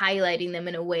just highlighting them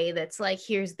in a way that's like,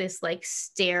 here's this like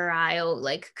sterile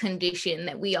like condition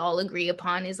that we all agree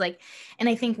upon is like. And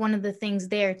I think one of the things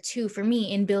there too for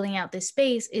me in building out this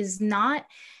space is not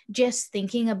just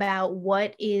thinking about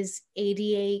what is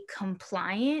ADA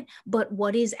compliant, but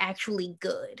what is actually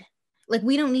good. Like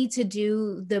we don't need to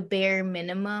do the bare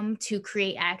minimum to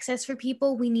create access for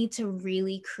people. We need to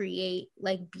really create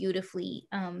like beautifully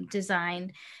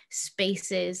designed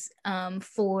spaces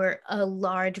for a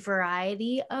large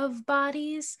variety of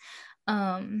bodies.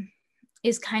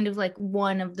 Is kind of like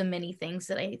one of the many things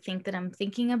that I think that I'm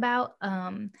thinking about.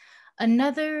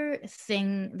 Another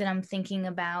thing that I'm thinking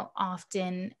about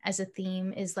often as a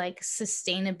theme is like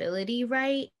sustainability,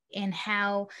 right? And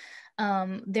how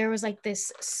there was like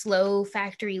this slow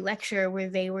factory lecture where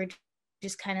they were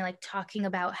just kind of like talking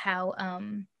about how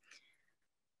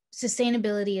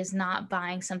sustainability is not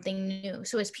buying something new.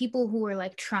 So as people who are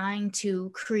like trying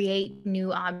to create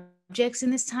new objects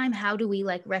in this time, how do we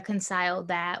like reconcile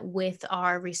that with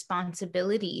our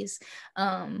responsibilities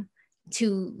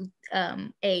to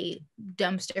a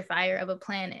dumpster fire of a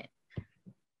planet?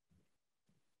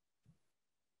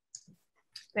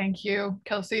 Thank you,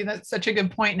 Kelsi. That's such a good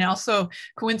point. And also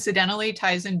coincidentally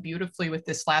ties in beautifully with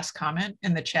this last comment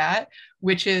in the chat,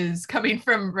 which is coming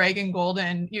from Reagan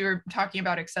Golden. You're talking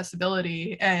about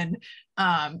accessibility, and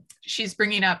she's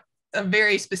bringing up a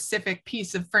very specific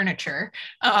piece of furniture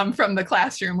from the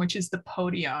classroom, which is the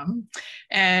podium.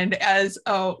 And as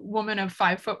a woman of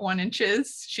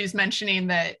 5'1", she's mentioning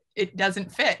that it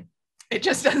doesn't fit. It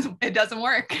just doesn't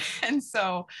work. And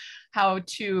so how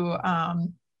to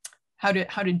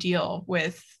deal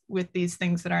with these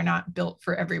things that are not built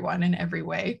for everyone in every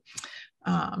way.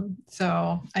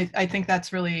 So I think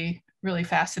that's really, really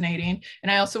fascinating. And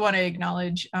I also want to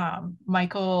acknowledge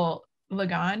Michael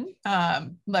Lagan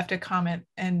left a comment,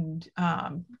 and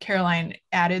Caroline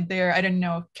added there. I didn't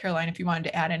know, Caroline, if you wanted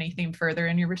to add anything further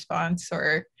in your response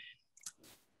or.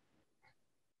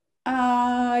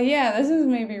 Yeah, this is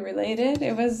maybe related.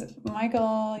 It was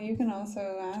Michael, you can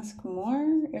also ask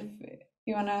more if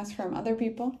you want to ask from other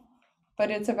people, but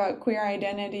it's about queer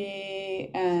identity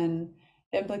and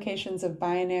the implications of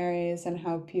binaries and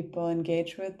how people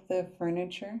engage with the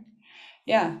furniture.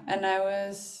 Yeah, and I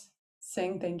was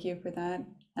saying thank you for that.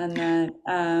 And that,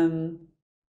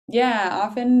 yeah,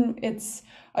 often it's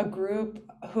a group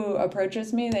who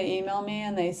approaches me, they email me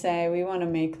and they say, we want to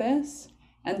make this.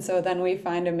 And so then we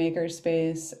find a maker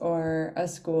space or a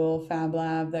school fab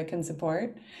lab that can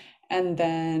support. And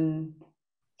then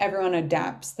everyone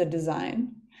adapts the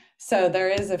design. So there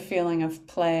is a feeling of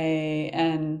play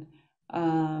and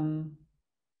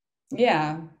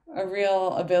yeah, a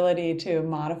real ability to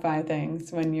modify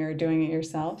things when you're doing it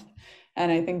yourself.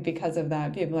 And I think because of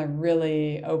that, people are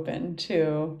really open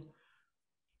to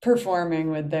performing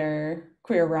with their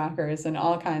queer rockers in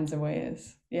all kinds of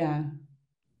ways. Yeah.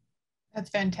 That's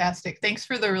fantastic. Thanks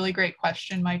for the really great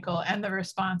question, Michael, and the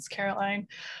response, Caroline.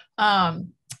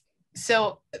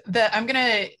 So I'm going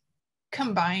to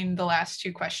combine the last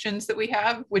two questions that we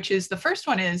have, which is the first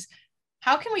one is,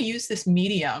 how can we use this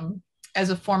medium as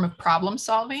a form of problem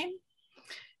solving?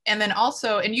 And then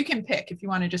also, and you can pick if you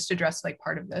want to just address like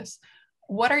part of this,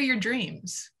 what are your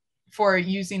dreams for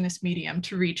using this medium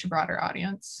to reach a broader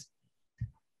audience?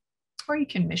 Or you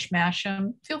can mishmash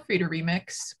them. Feel free to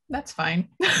remix. That's fine.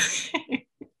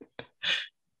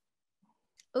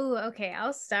 Oh, okay,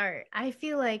 I'll start. I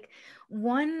feel like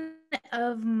one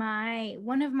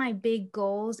one of my big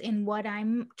goals in what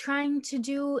I'm trying to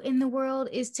do in the world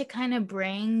is to kind of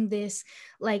bring this,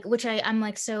 like, which I'm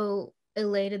like so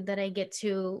elated that I get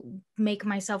to make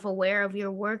myself aware of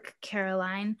your work,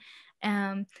 Caroline.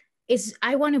 Um, is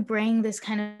I want to bring this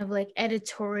kind of like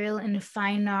editorial and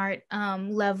fine art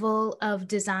level of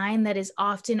design that is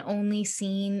often only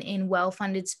seen in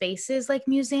well-funded spaces like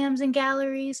museums and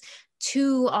galleries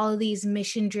to all of these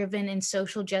mission driven and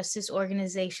social justice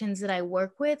organizations that I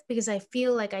work with, because I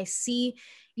feel like I see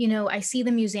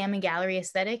the museum and gallery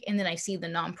aesthetic, and then I see the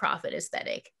nonprofit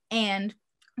aesthetic. And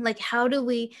like how do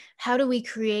we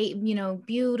create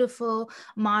beautiful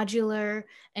modular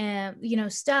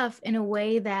stuff in a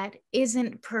way that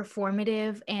isn't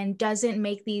performative and doesn't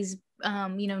make these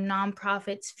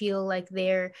nonprofits feel like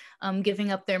they're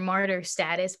giving up their martyr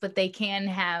status, but they can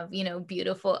have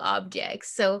beautiful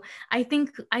objects. So I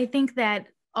think that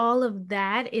all of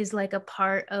that is like a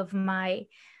part of my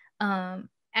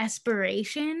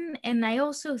aspiration. And I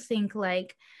also think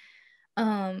like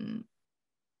um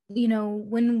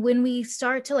when we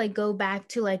start to like go back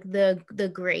to like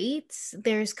the greats,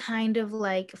 there's kind of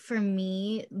like for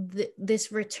me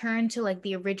this return to like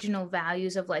the original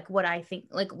values of like what I think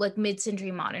like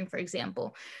mid-century modern, for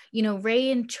example.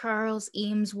 Ray and Charles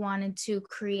Eames wanted to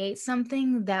create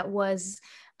something that was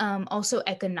also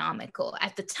economical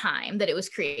at the time that it was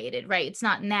created, right? It's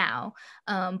not now,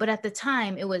 but at the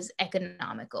time it was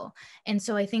economical. And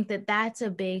so I think that that's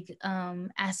a big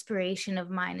aspiration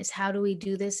of mine, is how do we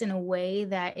do this in a way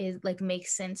that is like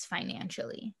makes sense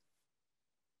financially.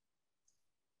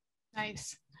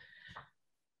 Nice.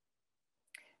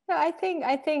 Yeah, I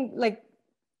think like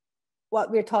what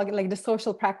we're talking, like the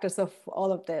social practice of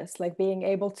all of this, like being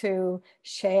able to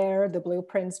share the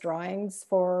blueprints, drawings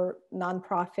for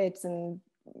nonprofits and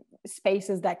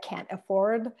spaces that can't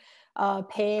afford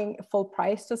paying full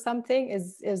price to something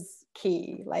is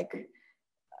key. Like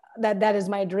that is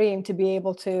my dream, to be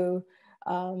able to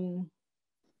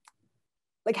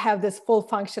like have this full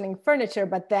functioning furniture,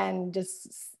 but then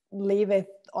just leave it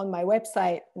on my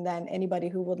website, and then anybody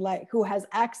who has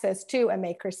access to a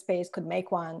maker space could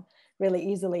make one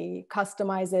really easily,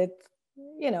 customize it.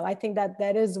 I think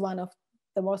that is one of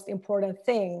the most important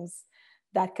things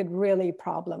that could really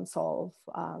problem solve.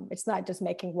 It's not just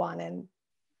making one and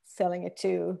selling it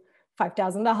to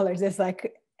 $5,000. It's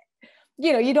like,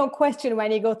 you don't question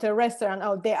when you go to a restaurant,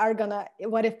 oh,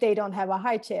 what if they don't have a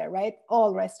high chair, right?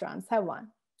 All restaurants have one.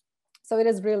 So it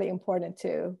is really important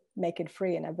to make it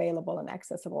free and available and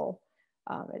accessible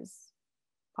as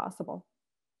possible.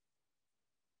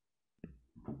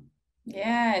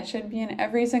 Yeah, it should be in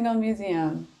every single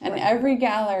museum and every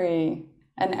gallery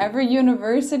and every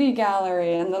university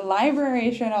gallery, and the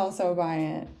library should also buy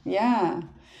it. Yeah.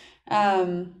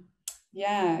 Um,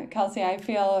 yeah, Kelsey, I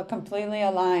feel completely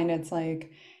aligned. It's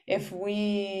like if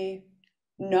we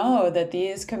know that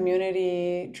these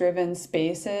community driven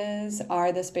spaces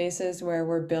are the spaces where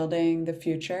we're building the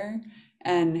future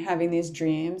and having these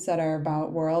dreams that are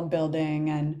about world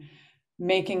building and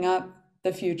making up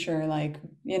the future, like,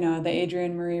 the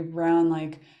Adrienne Marie Brown,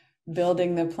 like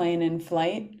building the plane in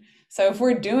flight. So if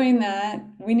we're doing that,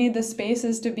 we need the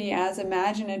spaces to be as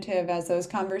imaginative as those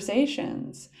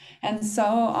conversations. And so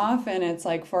often it's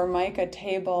like Formica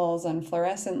tables and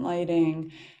fluorescent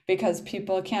lighting because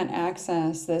people can't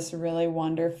access this really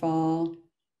wonderful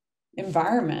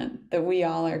environment that we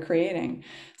all are creating.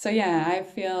 So yeah, I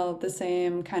feel the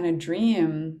same kind of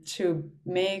dream to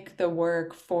make the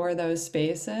work for those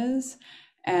spaces.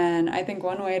 And I think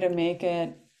one way to make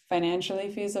it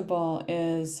financially feasible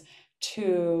is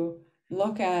to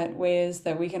look at ways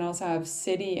that we can also have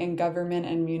city and government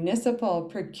and municipal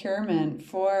procurement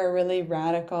for really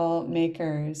radical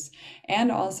makers,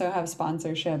 and also have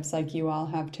sponsorships like you all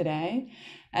have today.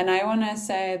 And I want to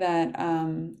say that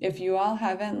if you all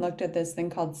haven't looked at this thing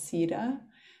called CETA,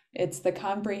 it's the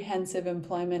Comprehensive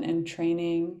Employment and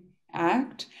Training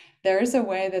Act. There's a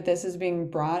way that this is being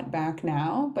brought back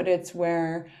now, but it's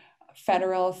where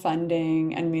federal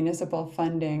funding and municipal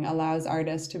funding allows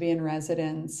artists to be in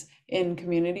residence in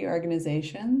community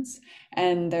organizations.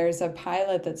 And there's a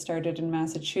pilot that started in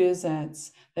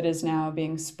Massachusetts that is now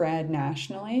being spread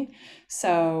nationally.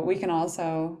 So we can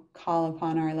also call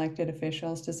upon our elected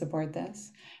officials to support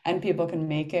this, and people can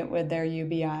make it with their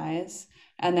UBIs.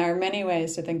 And there are many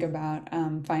ways to think about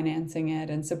financing it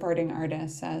and supporting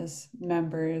artists as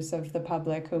members of the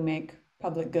public who make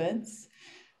public goods.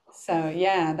 So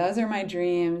yeah, those are my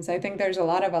dreams. I think there's a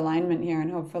lot of alignment here,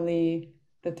 and hopefully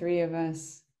the three of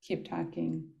us keep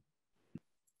talking.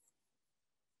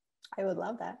 I would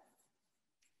love that.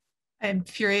 I'm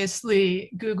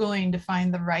furiously Googling to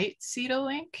find the right CETA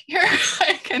link here.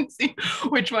 I can see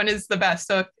which one is the best.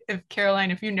 So if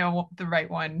Caroline, if you know the right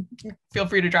one, feel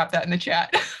free to drop that in the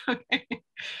chat. Okay.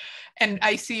 And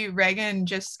I see Reagan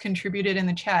just contributed in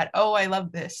the chat. Oh, I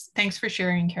love this. Thanks for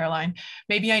sharing, Caroline.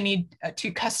 Maybe I need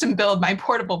to custom build my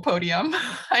portable podium.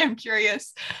 I am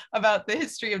curious about the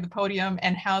history of the podium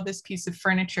and how this piece of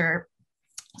furniture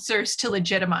serves to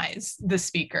legitimize the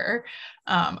speaker.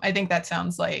 I think that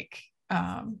sounds like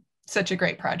such a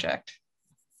great project.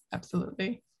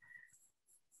 Absolutely.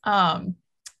 And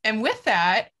with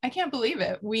that, I can't believe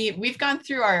it. We've gone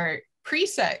through our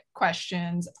preset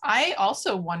questions. I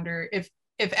also wonder if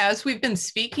as we've been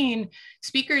speaking,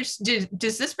 speakers,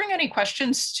 does this bring any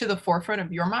questions to the forefront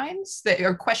of your minds that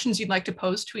are questions you'd like to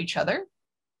pose to each other?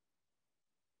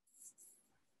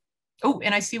 Oh,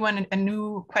 and I see a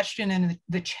new question in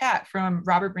the chat from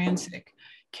Robert Rancic.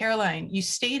 Caroline, you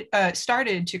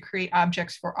started to create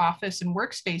objects for office and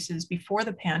workspaces before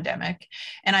the pandemic,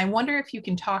 and I wonder if you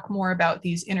can talk more about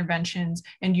these interventions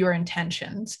and your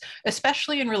intentions,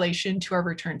 especially in relation to our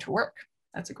return to work.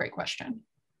 That's a great question.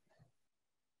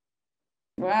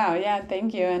 Wow, yeah,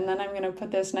 thank you. And then I'm going to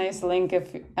put this nice link.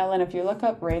 Ellen, if you look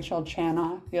up Rachel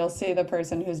Chanoff, you'll see the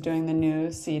person who's doing the new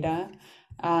CETA.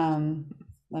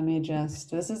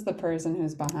 This is the person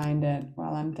who's behind it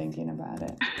while I'm thinking about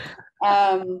it.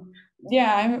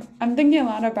 Yeah, I'm thinking a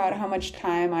lot about how much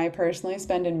time I personally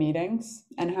spend in meetings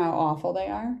and how awful they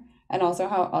are, and also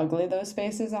how ugly those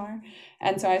spaces are.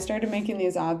 And so I started making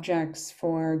these objects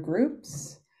for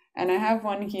groups. And I have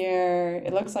one here.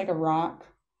 It looks like a rock,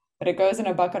 but it goes in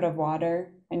a bucket of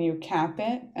water and you cap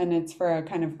it, and it's for a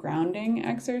kind of grounding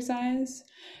exercise.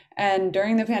 And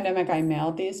during the pandemic, I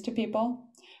mailed these to people.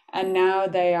 And now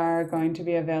they are going to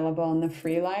be available in the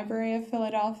Free Library of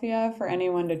Philadelphia for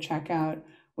anyone to check out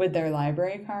with their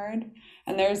library card.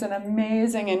 And there's an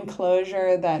amazing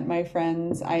enclosure that my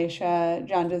friends Aisha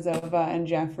Jandazova and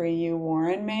Jeffrey U.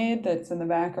 Warren made that's in the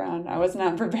background. I was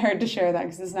not prepared to share that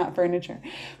because it's not furniture.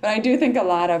 But I do think a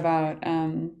lot about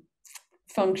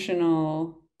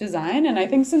functional design. And I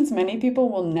think since many people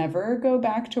will never go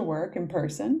back to work in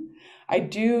person, I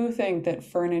do think that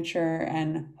furniture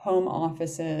and home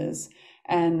offices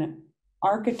and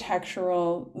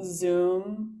architectural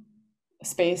Zoom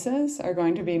spaces are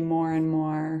going to be more and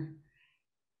more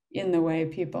in the way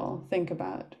people think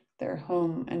about their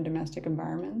home and domestic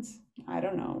environments. I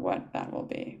don't know what that will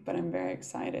be, but I'm very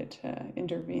excited to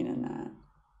intervene in that.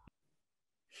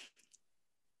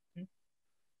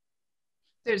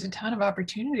 There's a ton of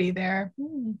opportunity there.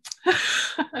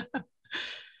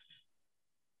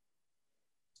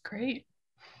 Great.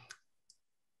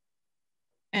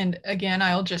 And again,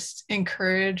 I'll just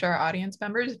encourage our audience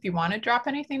members, if you want to drop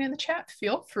anything in the chat,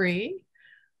 feel free.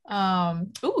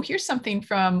 Oh, here's something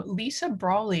from Lisa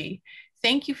Brawley.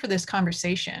 Thank you for this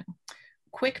conversation.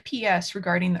 Quick PS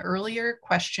regarding the earlier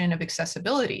question of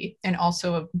accessibility and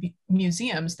also of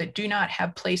museums that do not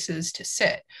have places to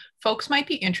sit. Folks might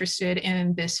be interested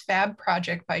in this fab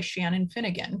project by Shannon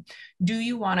Finnegan. Do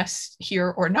you want us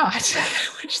here or not?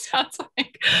 Which sounds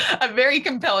like a very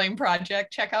compelling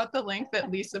project. Check out the link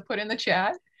that Lisa put in the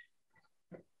chat.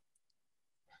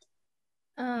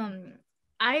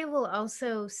 I will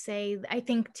also say, I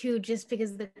think too, just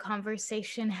because the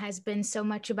conversation has been so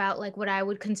much about like what I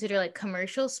would consider like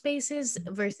commercial spaces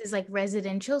versus like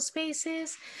residential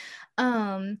spaces.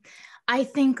 I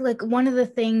think like one of the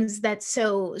things that's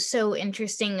so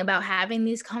interesting about having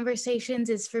these conversations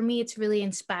is, for me, it's really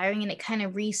inspiring, and it kind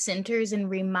of recenters and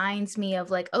reminds me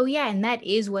of like, oh yeah, and that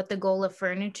is what the goal of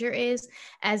furniture is,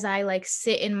 as I like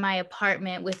sit in my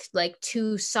apartment with like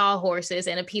 2 sawhorses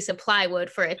and a piece of plywood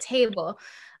for a table.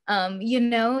 You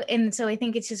know, and so I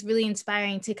think it's just really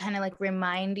inspiring to kind of like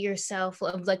remind yourself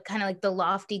of like kind of like the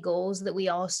lofty goals that we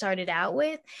all started out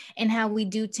with, and how we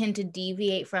do tend to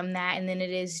deviate from that. And then it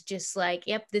is just like,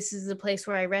 yep, this is the place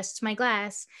where I rest my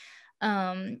glass.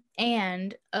 My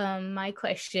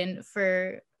question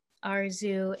for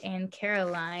Arzu and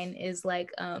Caroline is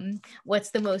like,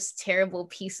 what's the most terrible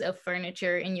piece of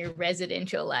furniture in your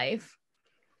residential life?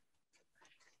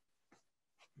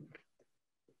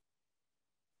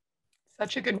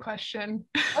 Such a good question.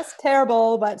 That's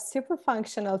terrible, but super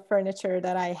functional furniture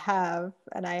that I have,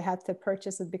 and I had to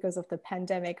purchase it because of the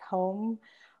pandemic home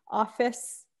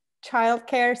office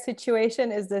childcare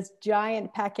situation, is this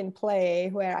giant pack and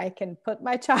play where I can put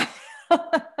my child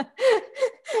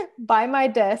by my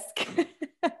desk.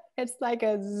 It's like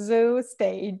a zoo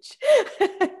stage,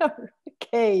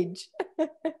 cage.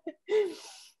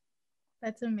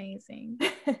 That's amazing.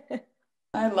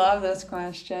 I love this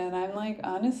question. I'm like,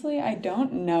 honestly, I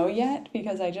don't know yet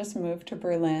because I just moved to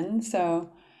Berlin.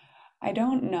 So I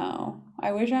don't know.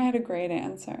 I wish I had a great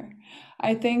answer.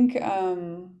 I think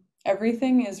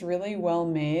everything is really well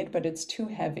made, but it's too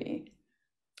heavy.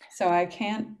 So I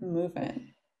can't move it.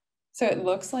 So it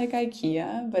looks like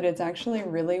IKEA, but it's actually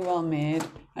really well made.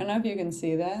 I don't know if you can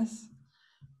see this,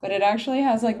 but it actually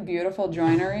has like beautiful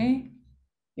joinery.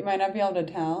 You might not be able to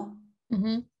tell,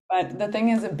 Mm-hmm. but the thing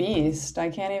is a beast. I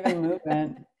can't even move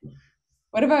it.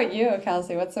 What about you,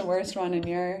 Kelsey? What's the worst one in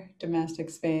your domestic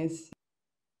space?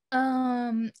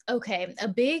 Okay. A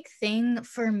big thing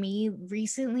for me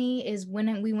recently is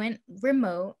when we went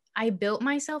remote, I built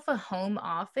myself a home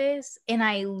office and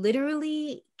I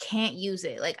literally can't use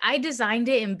it. Like I designed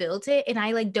it and built it and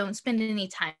I like don't spend any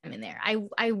time in there.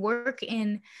 I work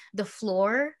in the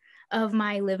floor of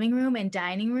my living room and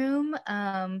dining room.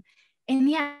 And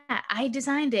yeah, I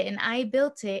designed it and I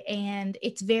built it and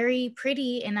it's very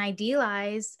pretty and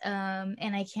idealized.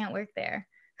 And I can't work there.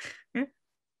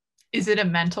 Is it a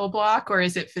mental block or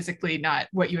is it physically not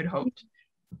what you had hoped?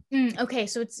 Okay,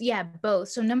 so it's yeah, both.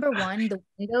 So number one, the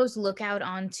windows look out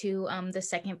onto the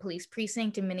second police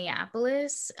precinct in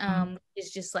Minneapolis.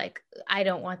 Is just like I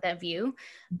don't want that view.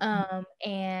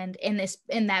 And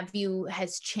that view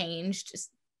has changed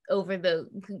over the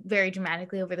very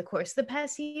dramatically over the course of the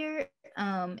past year.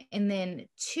 And then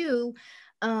two,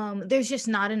 there's just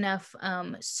not enough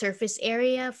surface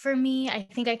area for me. I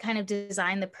think I kind of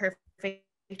designed the perfect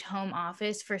home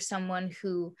office for someone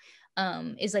who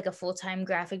is like a full-time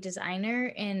graphic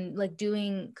designer, and like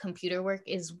doing computer work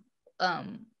is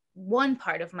one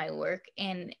part of my work,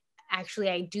 and actually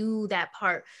I do that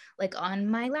part like on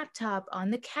my laptop on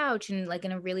the couch and like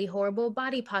in a really horrible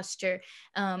body posture,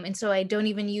 and so I don't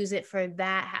even use it for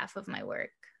that half of my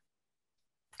work.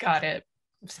 Got it.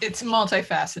 It's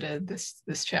multifaceted,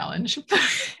 this challenge.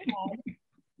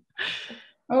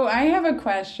 Oh, I have a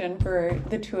question for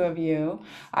the two of you.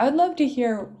 I would love to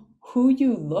hear who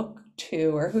you look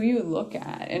to or who you look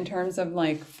at in terms of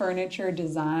like furniture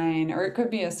design, or it could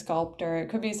be a sculptor, it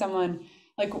could be someone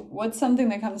like what's something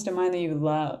that comes to mind that you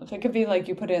love? It could be like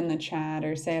you put it in the chat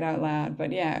or say it out loud,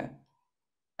 but yeah,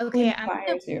 who Okay, I'm gonna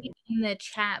inspires you? put it in the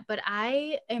chat, but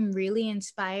I am really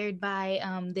inspired by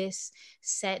this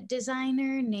set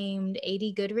designer named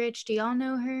Adie Goodrich. Do y'all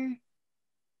know her?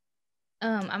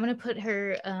 I'm gonna put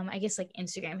her, I guess, like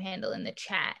Instagram handle in the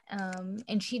chat.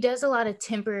 And she does a lot of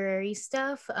temporary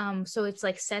stuff. So it's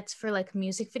like sets for like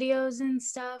music videos and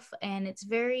stuff, and it's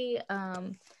very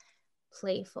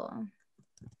playful.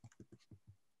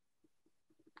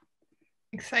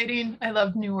 Exciting. I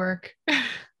love new work.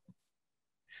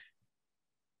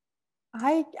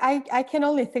 I can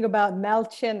only think about Mel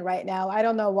Chin right now. I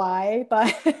don't know why,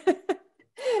 but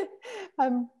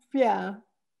yeah.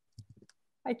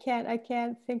 I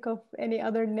can't think of any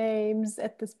other names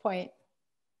at this point.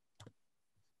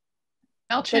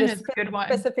 Elchin is a good one.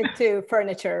 Specific to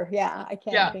furniture. Yeah, I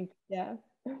can't think. Yeah.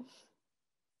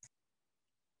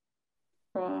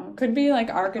 Well, could be like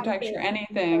architecture,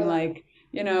 anything like,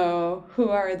 you know, who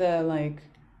are the like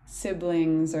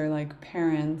siblings or like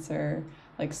parents or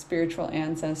like spiritual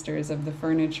ancestors of the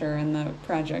furniture and the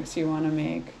projects you want to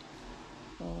make.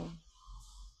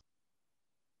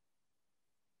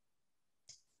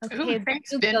 Okay, ooh,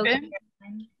 thanks, Bin Bin.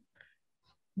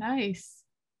 Nice.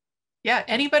 Yeah,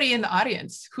 anybody in the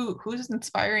audience who's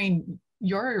inspiring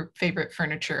your favorite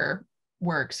furniture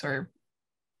works or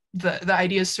the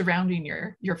ideas surrounding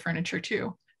your furniture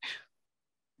too.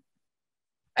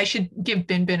 I should give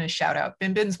Bin Bin a shout out.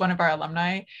 Bin Bin's one of our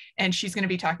alumni and she's going to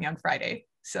be talking on Friday.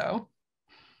 So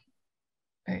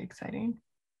very exciting.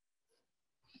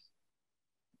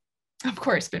 Of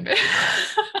course, Bin Bin.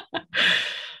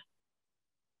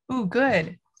 Ooh,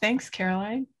 good. Thanks,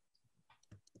 Caroline.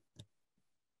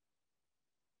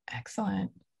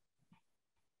 Excellent.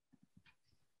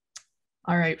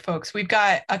 All right, folks, we've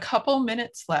got a couple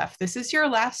minutes left. This is your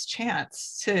last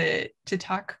chance to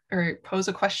talk or pose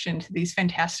a question to these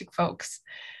fantastic folks.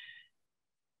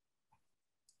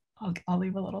 I'll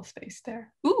leave a little space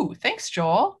there. Ooh, thanks,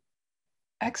 Joel.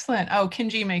 Excellent. Oh,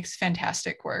 Kinji makes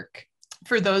fantastic work.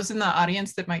 For those in the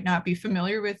audience that might not be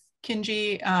familiar with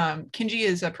Kinji, Kinji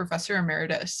is a professor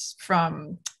emeritus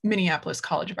from Minneapolis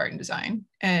College of Art and Design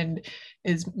and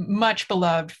is much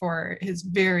beloved for his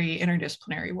very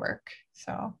interdisciplinary work.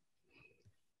 So,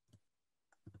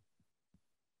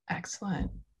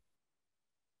 excellent.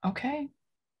 Okay.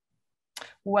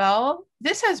 Well,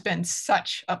 this has been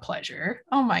such a pleasure.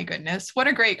 Oh my goodness, what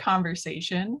a great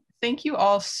conversation. Thank you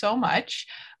all so much.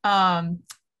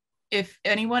 if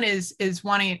anyone is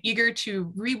eager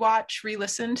to rewatch,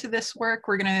 re-listen to this work,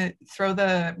 we're going to throw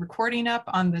the recording up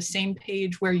on the same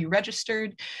page where you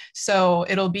registered. So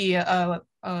it'll be a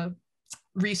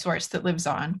resource that lives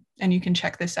on, and you can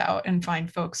check this out and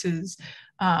find folks's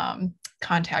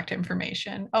contact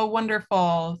information. Oh,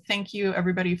 wonderful. Thank you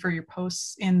everybody for your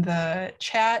posts in the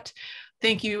chat.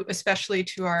 Thank you especially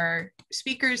to our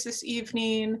speakers this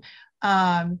evening.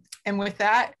 And with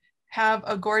that, have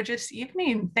a gorgeous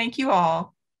evening. Thank you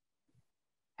all.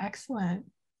 Excellent.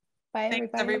 Bye,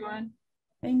 Thanks, everybody. everyone.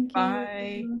 Thank you.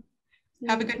 Bye.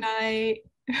 Have a good night.